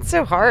 it's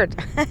so hard.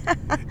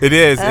 It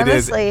is.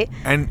 Honestly. It is.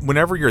 And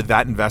whenever you're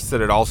that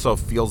invested, it also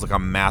feels like a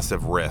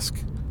massive risk.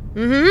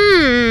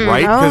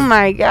 Right? Oh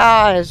my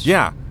gosh.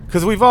 Yeah.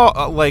 Because we've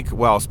all,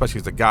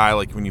 especially as a guy,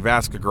 like when you've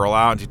asked a girl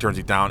out and she turns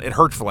you down, it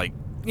hurts for like,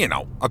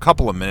 a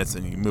couple of minutes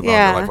and you move on to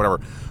your life,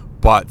 whatever.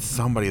 But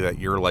somebody that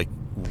you're like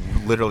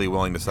literally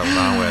willing to settle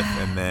down with,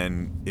 and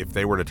then if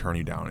they were to turn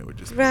you down, it would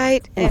just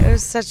it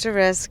was such a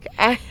risk.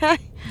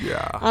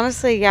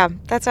 Honestly,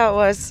 that's how it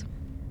was.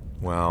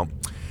 Well,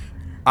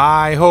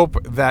 I hope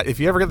that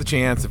if you ever get the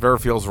chance, if it ever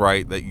feels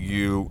right, that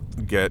you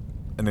get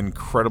an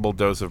incredible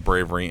dose of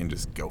bravery and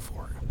just go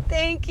for it.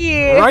 Thank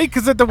you. Right?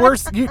 Because at the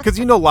worst, because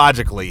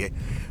logically,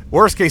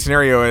 worst case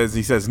scenario is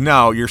he says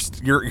no, you're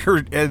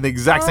in the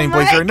exact same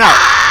place you're in now,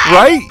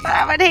 right?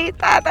 I would hate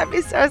that. That'd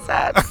be so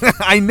sad.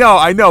 I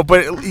know,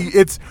 but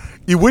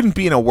you wouldn't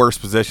be in a worse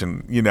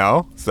position,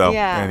 So,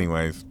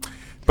 anyways,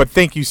 but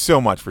thank you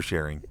so much for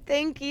sharing.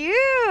 Thank you.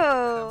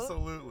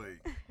 Absolutely.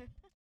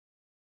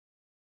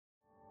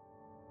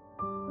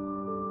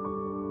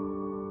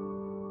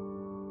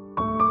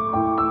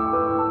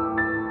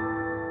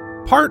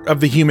 Part of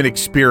the human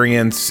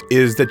experience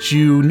is that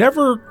you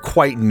never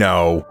quite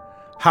know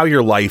how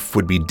your life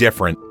would be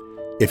different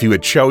if you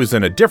had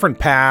chosen a different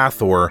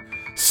path or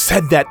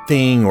said that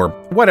thing or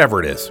whatever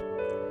it is.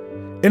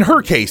 In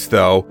her case,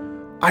 though,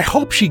 I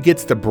hope she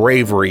gets the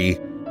bravery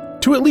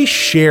to at least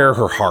share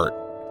her heart,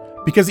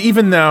 because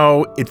even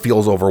though it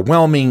feels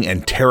overwhelming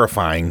and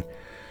terrifying,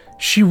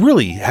 she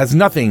really has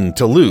nothing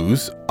to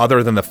lose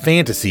other than the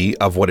fantasy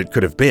of what it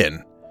could have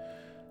been.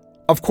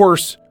 Of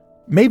course,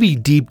 maybe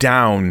deep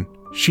down,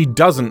 she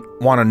doesn't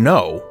want to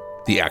know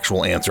the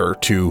actual answer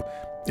to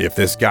if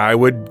this guy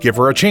would give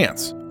her a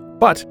chance.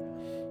 But,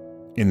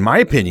 in my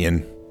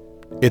opinion,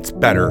 it's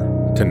better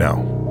to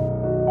know.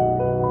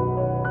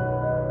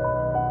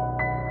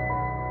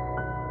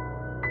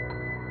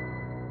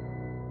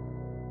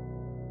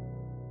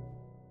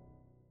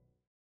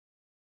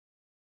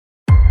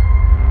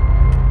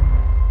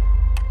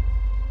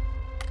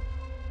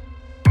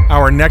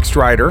 Our next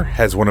rider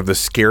has one of the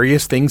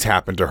scariest things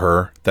happen to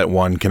her that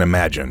one can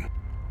imagine.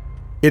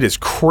 It is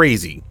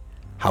crazy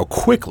how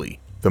quickly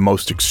the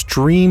most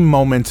extreme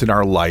moments in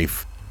our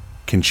life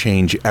can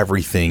change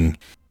everything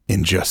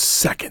in just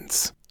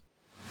seconds.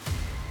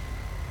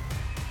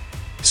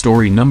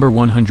 Story number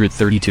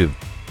 132.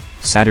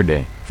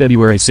 Saturday,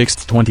 February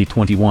 6th,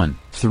 2021,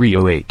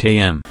 3:08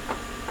 a.m.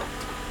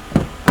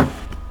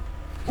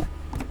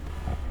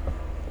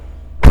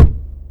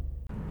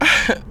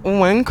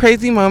 One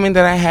crazy moment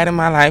that I had in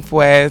my life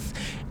was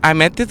I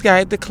met this guy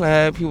at the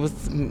club. He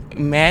was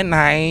mad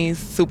nice,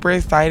 super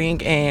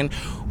exciting, and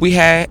we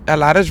had a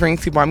lot of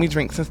drinks. He bought me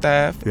drinks and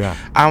stuff. Yeah.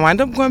 I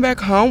wound up going back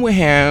home with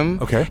him.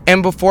 Okay.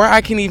 And before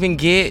I can even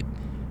get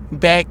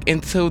back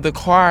into the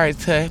car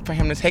for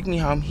him to take me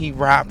home, he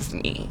robs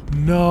me.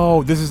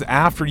 No, this is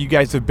after you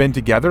guys have been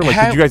together? Like,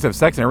 did you guys have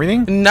sex and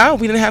everything? No,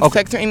 we didn't have Okay.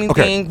 sex or anything.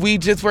 Okay. We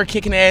just were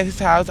kicking it at his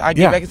house. I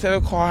get Yeah. back into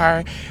the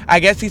car. I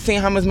guess he's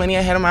seen how much money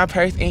I had in my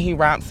purse, and he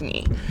robs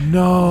me.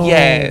 No.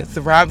 Yes,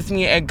 robs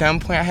me at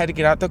gunpoint. I had to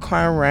get out the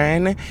car and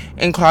run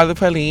and call the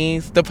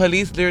police. The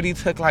police literally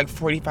took like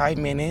 45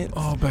 minutes.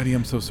 Oh, Betty,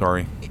 I'm so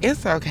sorry.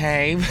 It's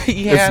okay.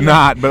 Yeah, It's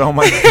not, but oh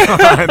my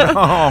God.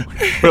 Oh.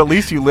 But at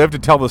least you lived to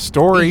tell the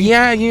story.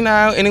 Yeah, you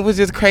know, and it was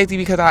just crazy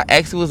because I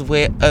actually was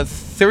with a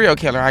serial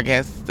killer, I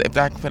guess, if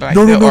I could put it like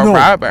that, or a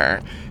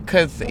robber.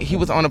 Because he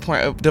was on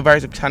the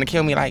verge of trying to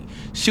kill me, like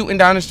shooting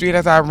down the street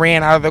as I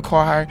ran out of the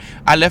car.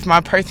 I left my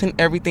purse and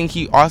everything.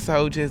 He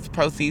also just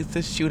proceeds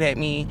to shoot at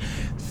me.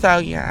 So,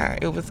 yeah,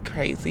 it was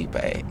crazy,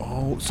 but...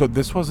 Oh, so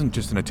this wasn't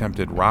just an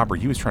attempted robbery.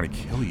 He was trying to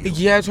kill you.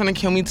 Yeah, trying to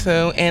kill me,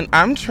 too. And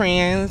I'm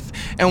trans.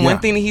 And one Yeah.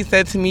 thing that he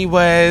said to me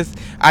was,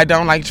 I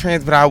don't like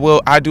trans, but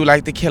I do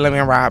like to kill him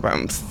and rob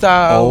him.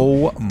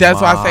 So,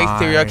 that's why I say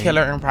serial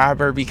killer and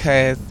robber,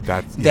 because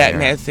that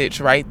message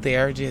right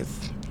there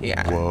just,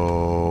 yeah.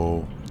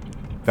 Whoa.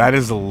 That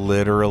is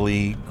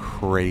literally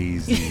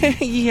crazy.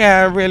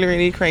 Yeah, really,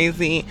 really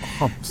crazy.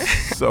 I'm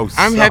so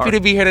sorry. I'm happy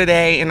to be here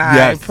today, and I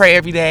Yes. pray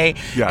every day.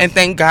 Yes. And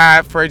thank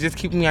God for just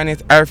keeping me on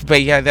this earth.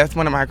 But yeah, that's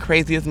one of my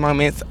craziest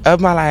moments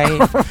of my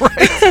life.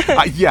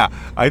 Right. Yeah,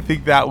 I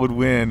think that would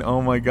win.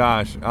 Oh my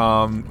gosh.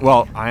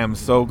 Well, I am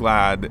so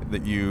glad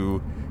that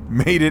you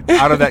made it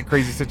out of that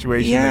crazy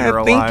situation. Yeah, and you're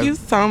alive. thank you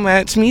so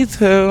much. Me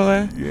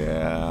too.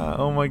 Yeah.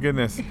 Oh my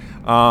goodness.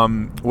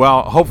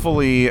 Well,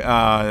 hopefully,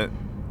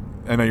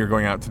 I know you're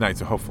going out tonight,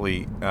 so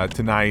hopefully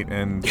tonight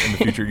and in the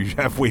future you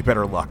have way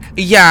better luck.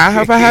 Yeah, I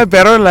hope I have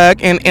better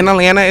luck. And in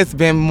Atlanta, it's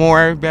been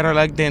more better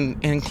luck than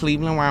in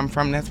Cleveland, where I'm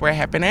from. That's where it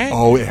happened at.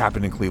 Oh, it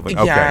happened in Cleveland.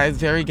 Okay. Yeah, it's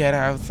very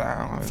ghetto.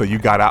 So you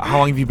got out. How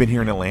long have you been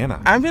here in Atlanta?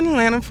 I've been in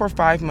Atlanta for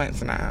 5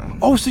 months now.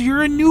 Oh, so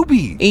you're a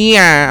newbie.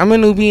 Yeah, I'm a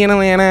newbie in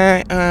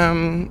Atlanta.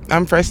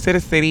 I'm fresh to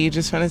the city,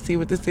 just trying to see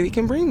what the city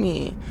can bring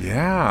me.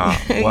 Yeah.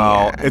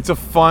 Well, Yeah. it's a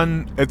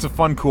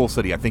fun, cool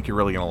city. I think you're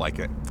really gonna like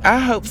it. I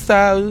hope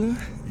so.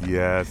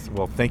 Yes.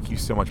 Well, thank you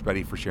so much,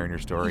 Betty, for sharing your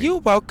story. You're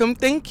welcome.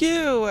 Thank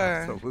you.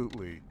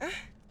 Absolutely.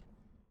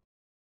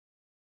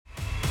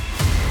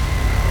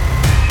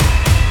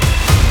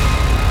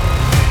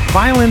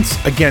 Violence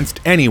against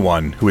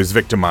anyone who is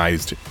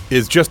victimized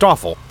is just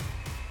awful.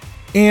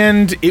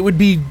 And it would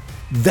be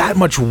that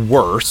much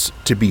worse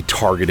to be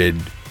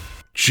targeted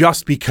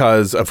just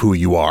because of who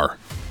you are.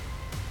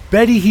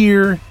 Betty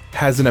here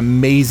has an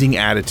amazing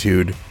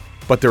attitude,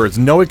 but there is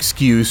no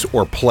excuse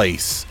or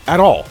place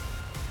at all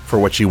for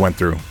what she went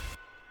through.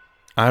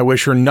 I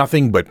wish her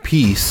nothing but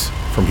peace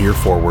from here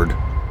forward.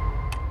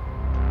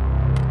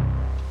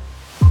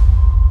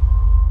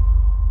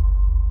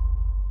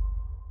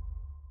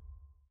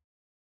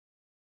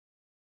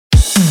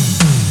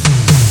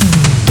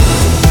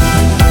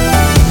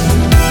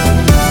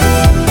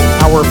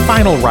 Our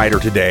final rider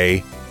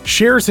today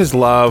shares his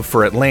love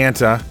for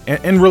Atlanta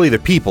and really the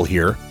people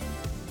here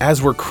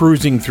as we're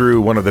cruising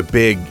through one of the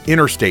big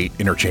interstate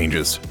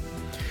interchanges.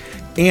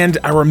 And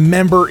I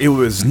remember it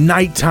was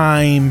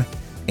nighttime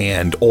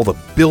and all the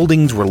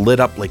buildings were lit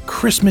up like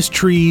Christmas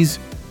trees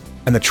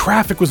and the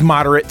traffic was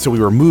moderate, so we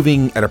were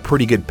moving at a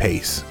pretty good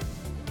pace.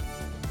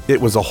 It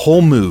was a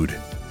whole mood,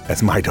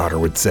 as my daughter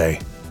would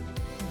say.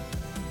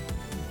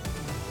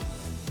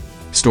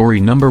 Story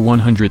number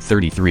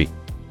 133.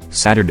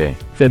 Saturday,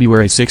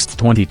 February 6th,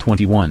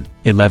 2021,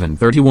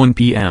 11:31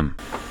 p.m.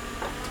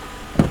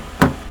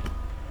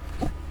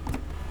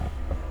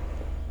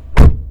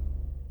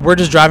 We're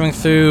just driving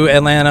through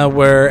Atlanta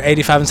where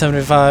 85 and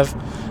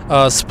 75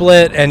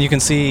 split, and you can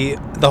see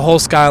the whole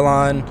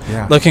skyline,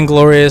 Yeah. looking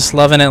glorious.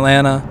 Loving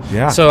Atlanta.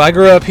 Yeah. So I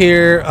grew up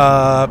here.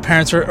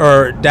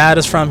 Dad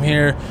is from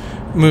here.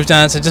 Moved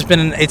down, so just been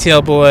an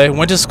ATL boy.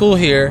 Went to school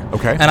here.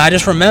 Okay. And I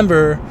just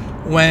remember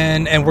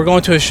and we're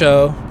going to a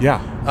show.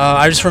 Yeah.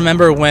 I just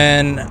remember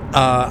when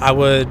I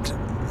would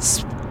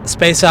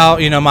space out,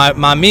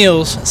 my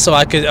meals so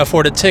I could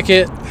afford a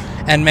ticket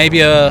and maybe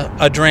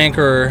a drink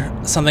or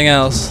something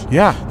else.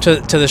 Yeah. To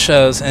the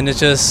shows, and it's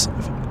just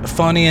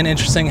funny and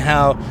interesting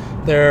how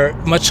they're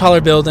much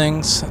taller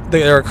buildings.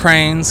 There are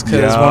cranes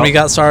because when we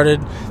got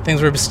started,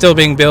 things were still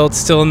being built,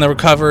 still in the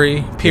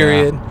recovery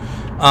period.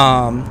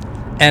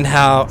 And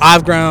how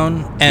I've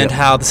grown and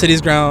have the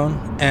city's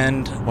grown,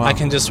 and I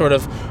can just sort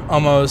of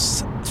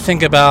almost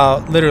think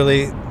about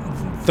literally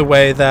the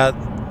way that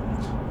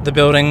the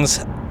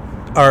buildings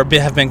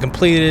have been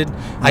completed.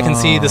 I can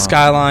see the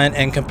skyline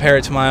and compare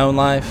it to my own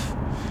life.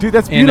 Dude,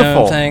 that's You know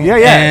beautiful. what I'm saying? Yeah.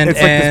 And,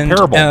 It's like this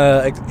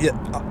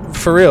parable.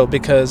 for real,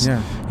 because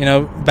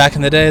back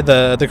in the day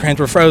the cranes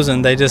were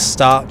frozen. They just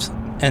stopped,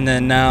 and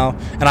then now,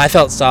 and I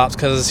felt stopped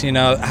because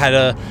I had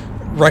to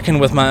reckon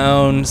with my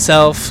own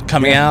self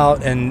coming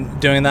out and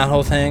doing that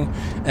whole thing,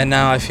 and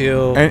now I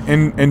feel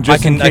and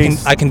just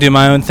I can do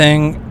my own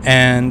thing,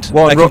 and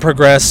I can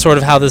progress sort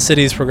of how the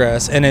city's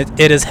progress, and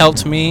it has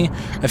helped me.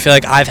 I feel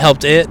like I've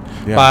helped it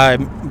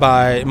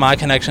by my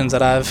connections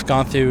that I've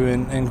gone through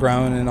and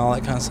grown and all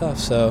that kind of stuff.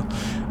 So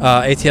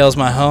ATL is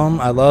my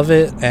home. I love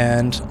it,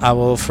 and I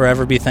will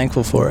forever be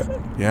thankful for it.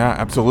 Yeah,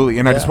 absolutely.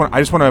 And I just want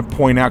to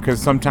point out, because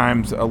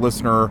sometimes a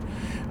listener,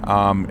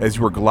 as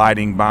you were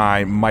gliding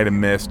by, might have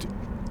missed.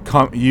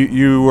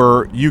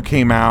 You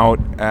came out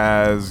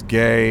as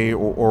gay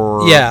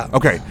or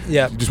okay.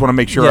 Yeah. Just want to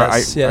make sure.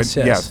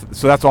 Yes.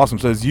 So that's awesome.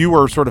 So as you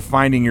were sort of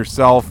finding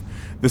yourself,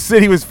 the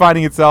city was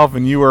finding itself,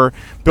 and you were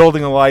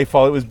building a life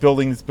while it was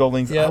building its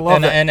buildings. Yeah. I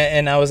love it.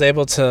 And I was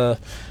able to,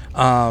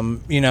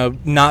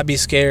 not be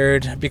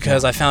scared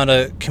because I found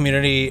a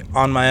community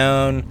on my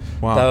own.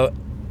 Wow.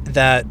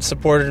 That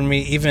supported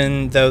me,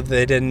 even though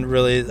they didn't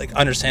really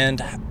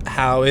understand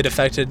how it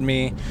affected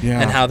me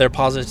and how their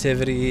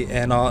positivity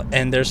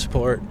and their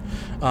support,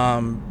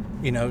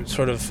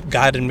 sort of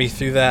guided me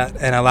through that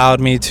and allowed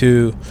me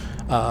to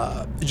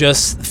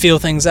just feel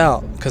things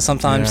out, because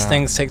sometimes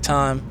things take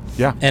time.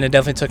 Yeah. And it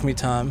definitely took me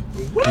time.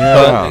 Yeah.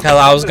 But because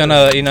I was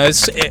gonna,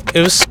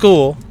 it was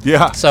school.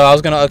 Yeah. So I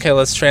was gonna,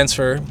 let's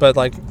transfer. But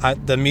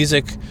the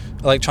music,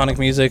 electronic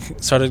music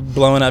started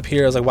blowing up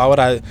here. I was like, why would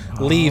I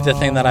leave the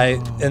thing that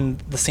in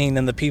the scene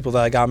and the people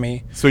that got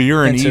me? So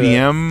you're an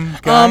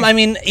EDM guy?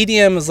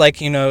 EDM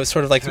is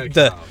sort of like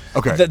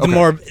the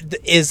more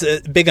is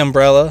a big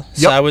umbrella.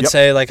 So I would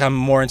say I'm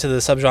more into the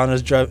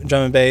subgenres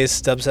drum and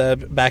bass,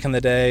 dubstep back in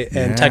the day,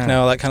 and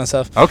techno, that kind of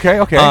stuff. Okay.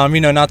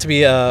 Not to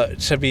be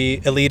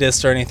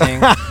elitist or anything.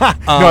 No,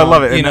 I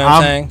love it. You know what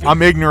I'm saying?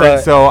 I'm ignorant,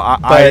 so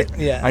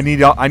I need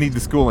the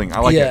schooling.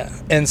 I like it. Yeah,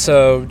 and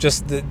so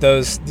just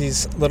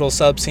these little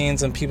sub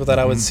scenes and people that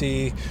I would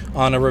see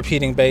on a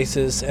repeating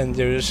basis, and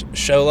they just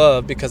show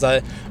love, because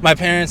my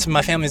parents and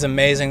my family's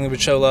amazing. They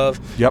would show love.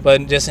 Yep.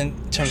 But just in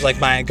terms of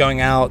my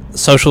going out,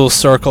 social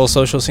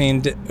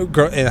scene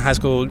in high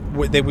school,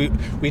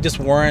 we just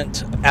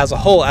weren't, as a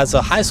whole, as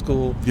a high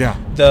school,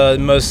 the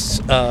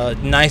most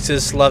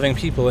nicest, loving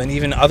people. And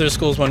even other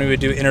schools, when we would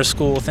do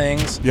inter-school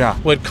things,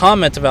 would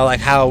comment about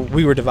how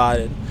we were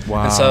divided.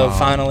 Wow. And so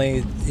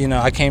finally,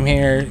 I came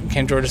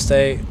to Georgia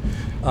State.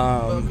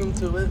 Welcome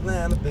to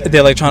Atlanta, baby. The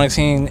electronic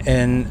scene,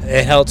 and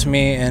it helped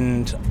me,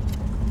 and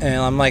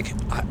I'm like,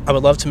 I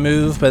would love to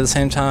move, but at the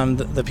same time,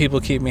 the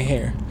people keep me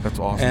here. That's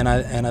awesome.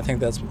 And I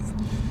think that's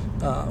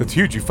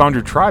huge. You found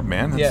your tribe,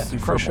 man. That's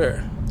incredible. For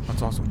sure.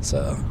 That's awesome.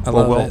 So I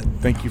love it.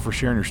 Thank you for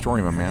sharing your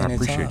story, my man. Anytime. I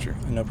appreciate you.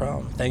 No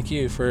problem. Thank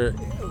you for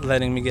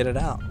letting me get it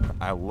out.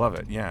 I love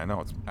it. Yeah, no,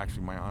 it's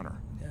actually my honor.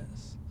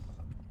 Yes.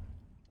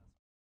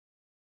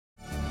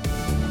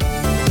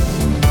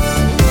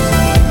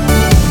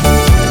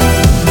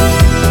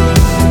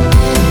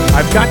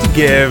 I've got to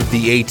give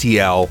the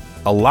ATL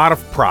a lot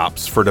of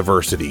props for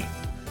diversity.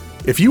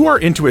 If you are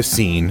into a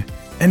scene,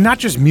 and not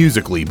just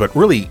musically, but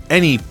really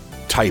any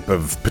type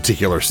of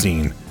particular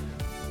scene,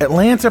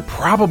 Atlanta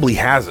probably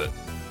has it.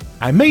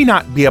 I may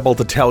not be able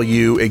to tell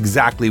you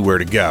exactly where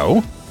to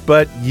go,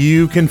 but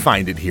you can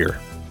find it here.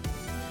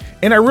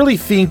 And I really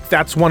think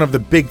that's one of the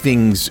big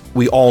things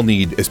we all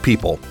need as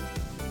people.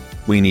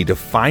 We need to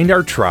find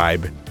our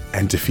tribe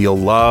and to feel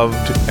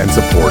loved and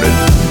supported.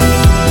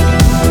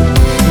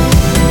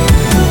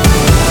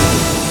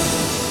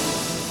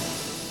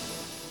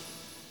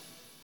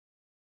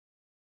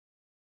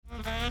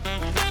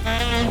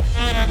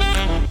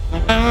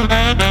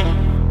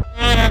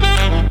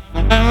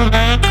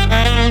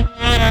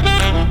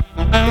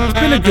 It's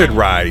been a good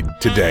ride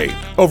today,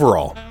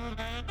 overall.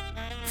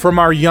 From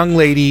our young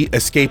lady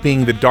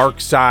escaping the dark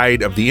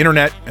side of the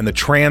internet and the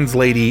trans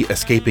lady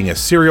escaping a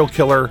serial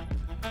killer,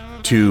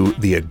 to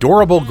the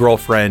adorable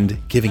girlfriend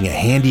giving a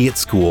handy at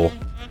school,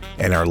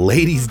 and our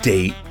lady's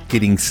date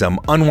getting some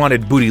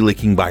unwanted booty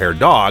licking by her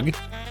dog,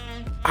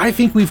 I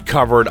think we've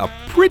covered a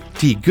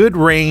pretty good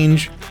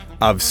range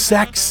of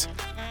sex,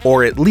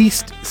 or at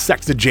least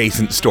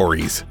sex-adjacent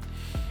stories.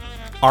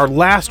 Our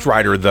last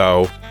writer,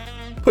 though,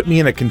 put me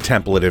in a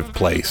contemplative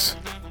place.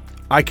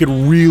 I could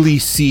really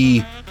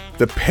see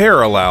the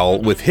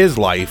parallel with his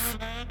life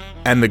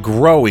and the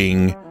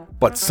growing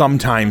but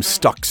sometimes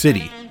stuck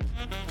city.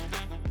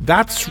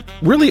 That's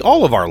really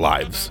all of our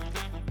lives.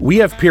 We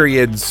have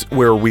periods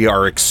where we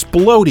are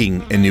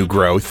exploding in new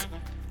growth,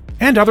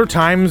 and other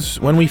times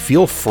when we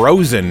feel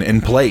frozen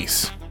in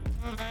place.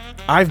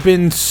 I've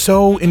been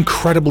so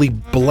incredibly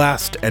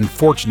blessed and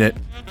fortunate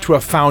to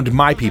have found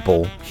my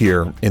people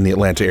here in the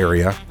Atlanta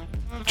area,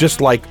 just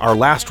like our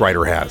last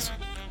writer has,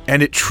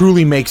 and it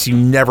truly makes you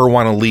never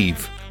want to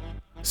leave.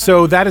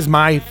 So that is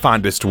my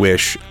fondest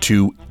wish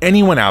to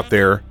anyone out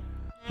there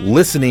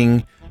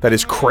listening that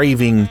is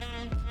craving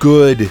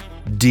good,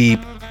 deep,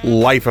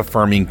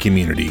 life-affirming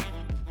community.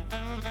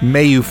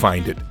 May you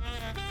find it.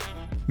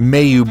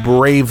 May you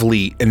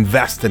bravely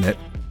invest in it.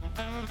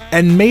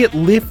 And may it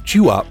lift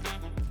you up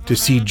to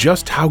see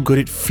just how good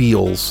it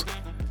feels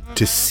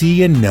to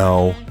see and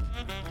know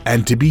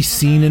and to be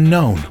seen and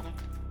known.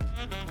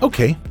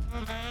 Okay.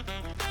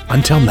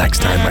 Until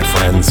next time, my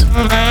friends.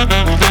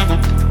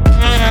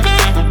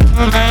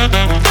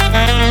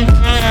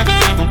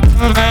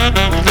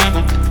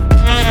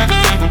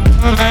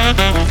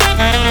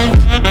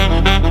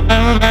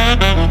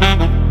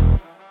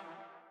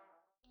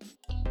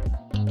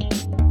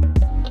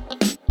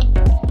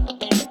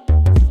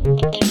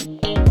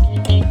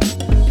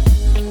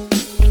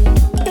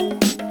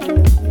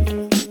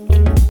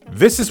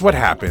 This is what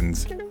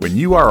happens when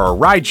you are a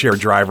rideshare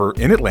driver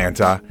in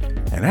Atlanta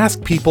and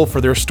ask people for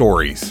their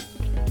stories.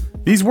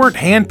 These weren't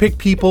handpicked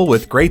people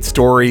with great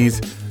stories.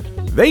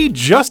 They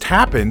just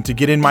happened to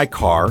get in my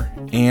car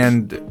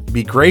and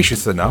be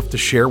gracious enough to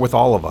share with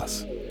all of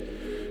us.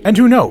 And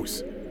who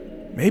knows,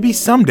 maybe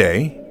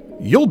someday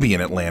you'll be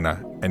in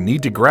Atlanta and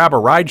need to grab a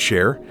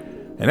rideshare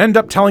and end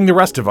up telling the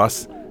rest of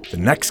us the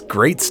next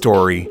great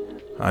story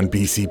on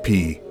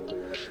BCP.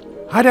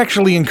 I'd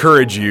actually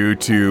encourage you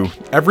to,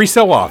 every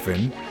so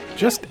often,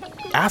 just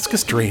ask a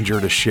stranger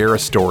to share a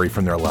story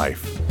from their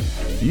life.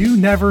 You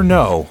never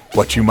know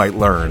what you might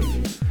learn.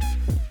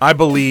 I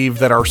believe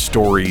that our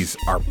stories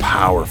are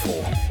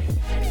powerful.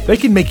 They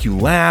can make you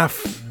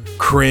laugh,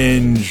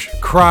 cringe,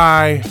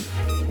 cry,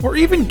 or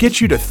even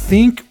get you to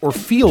think or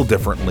feel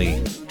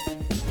differently.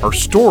 Our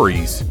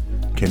stories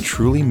can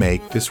truly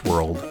make this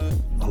world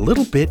a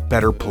little bit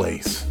better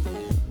place.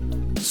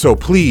 So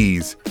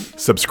please,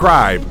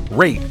 subscribe,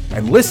 rate,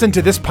 and listen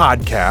to this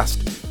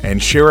podcast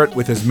and share it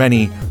with as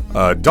many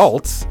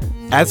adults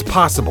as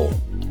possible.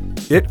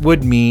 It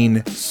would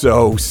mean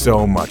so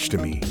much to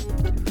me.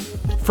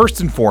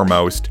 First and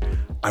foremost,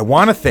 I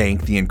want to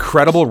thank the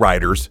incredible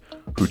writers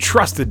who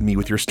trusted me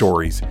with your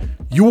stories.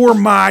 You're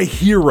my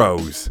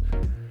heroes.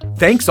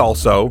 Thanks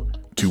also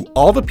to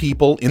all the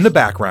people in the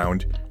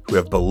background who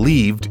have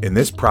believed in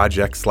this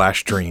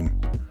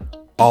project/dream.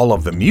 All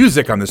of the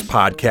music on this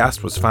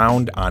podcast was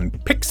found on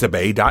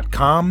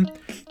Pixabay.com,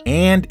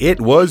 and it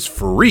was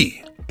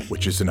free,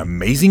 which is an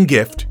amazing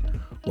gift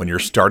when you're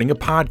starting a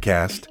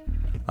podcast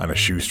on a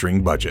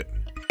shoestring budget.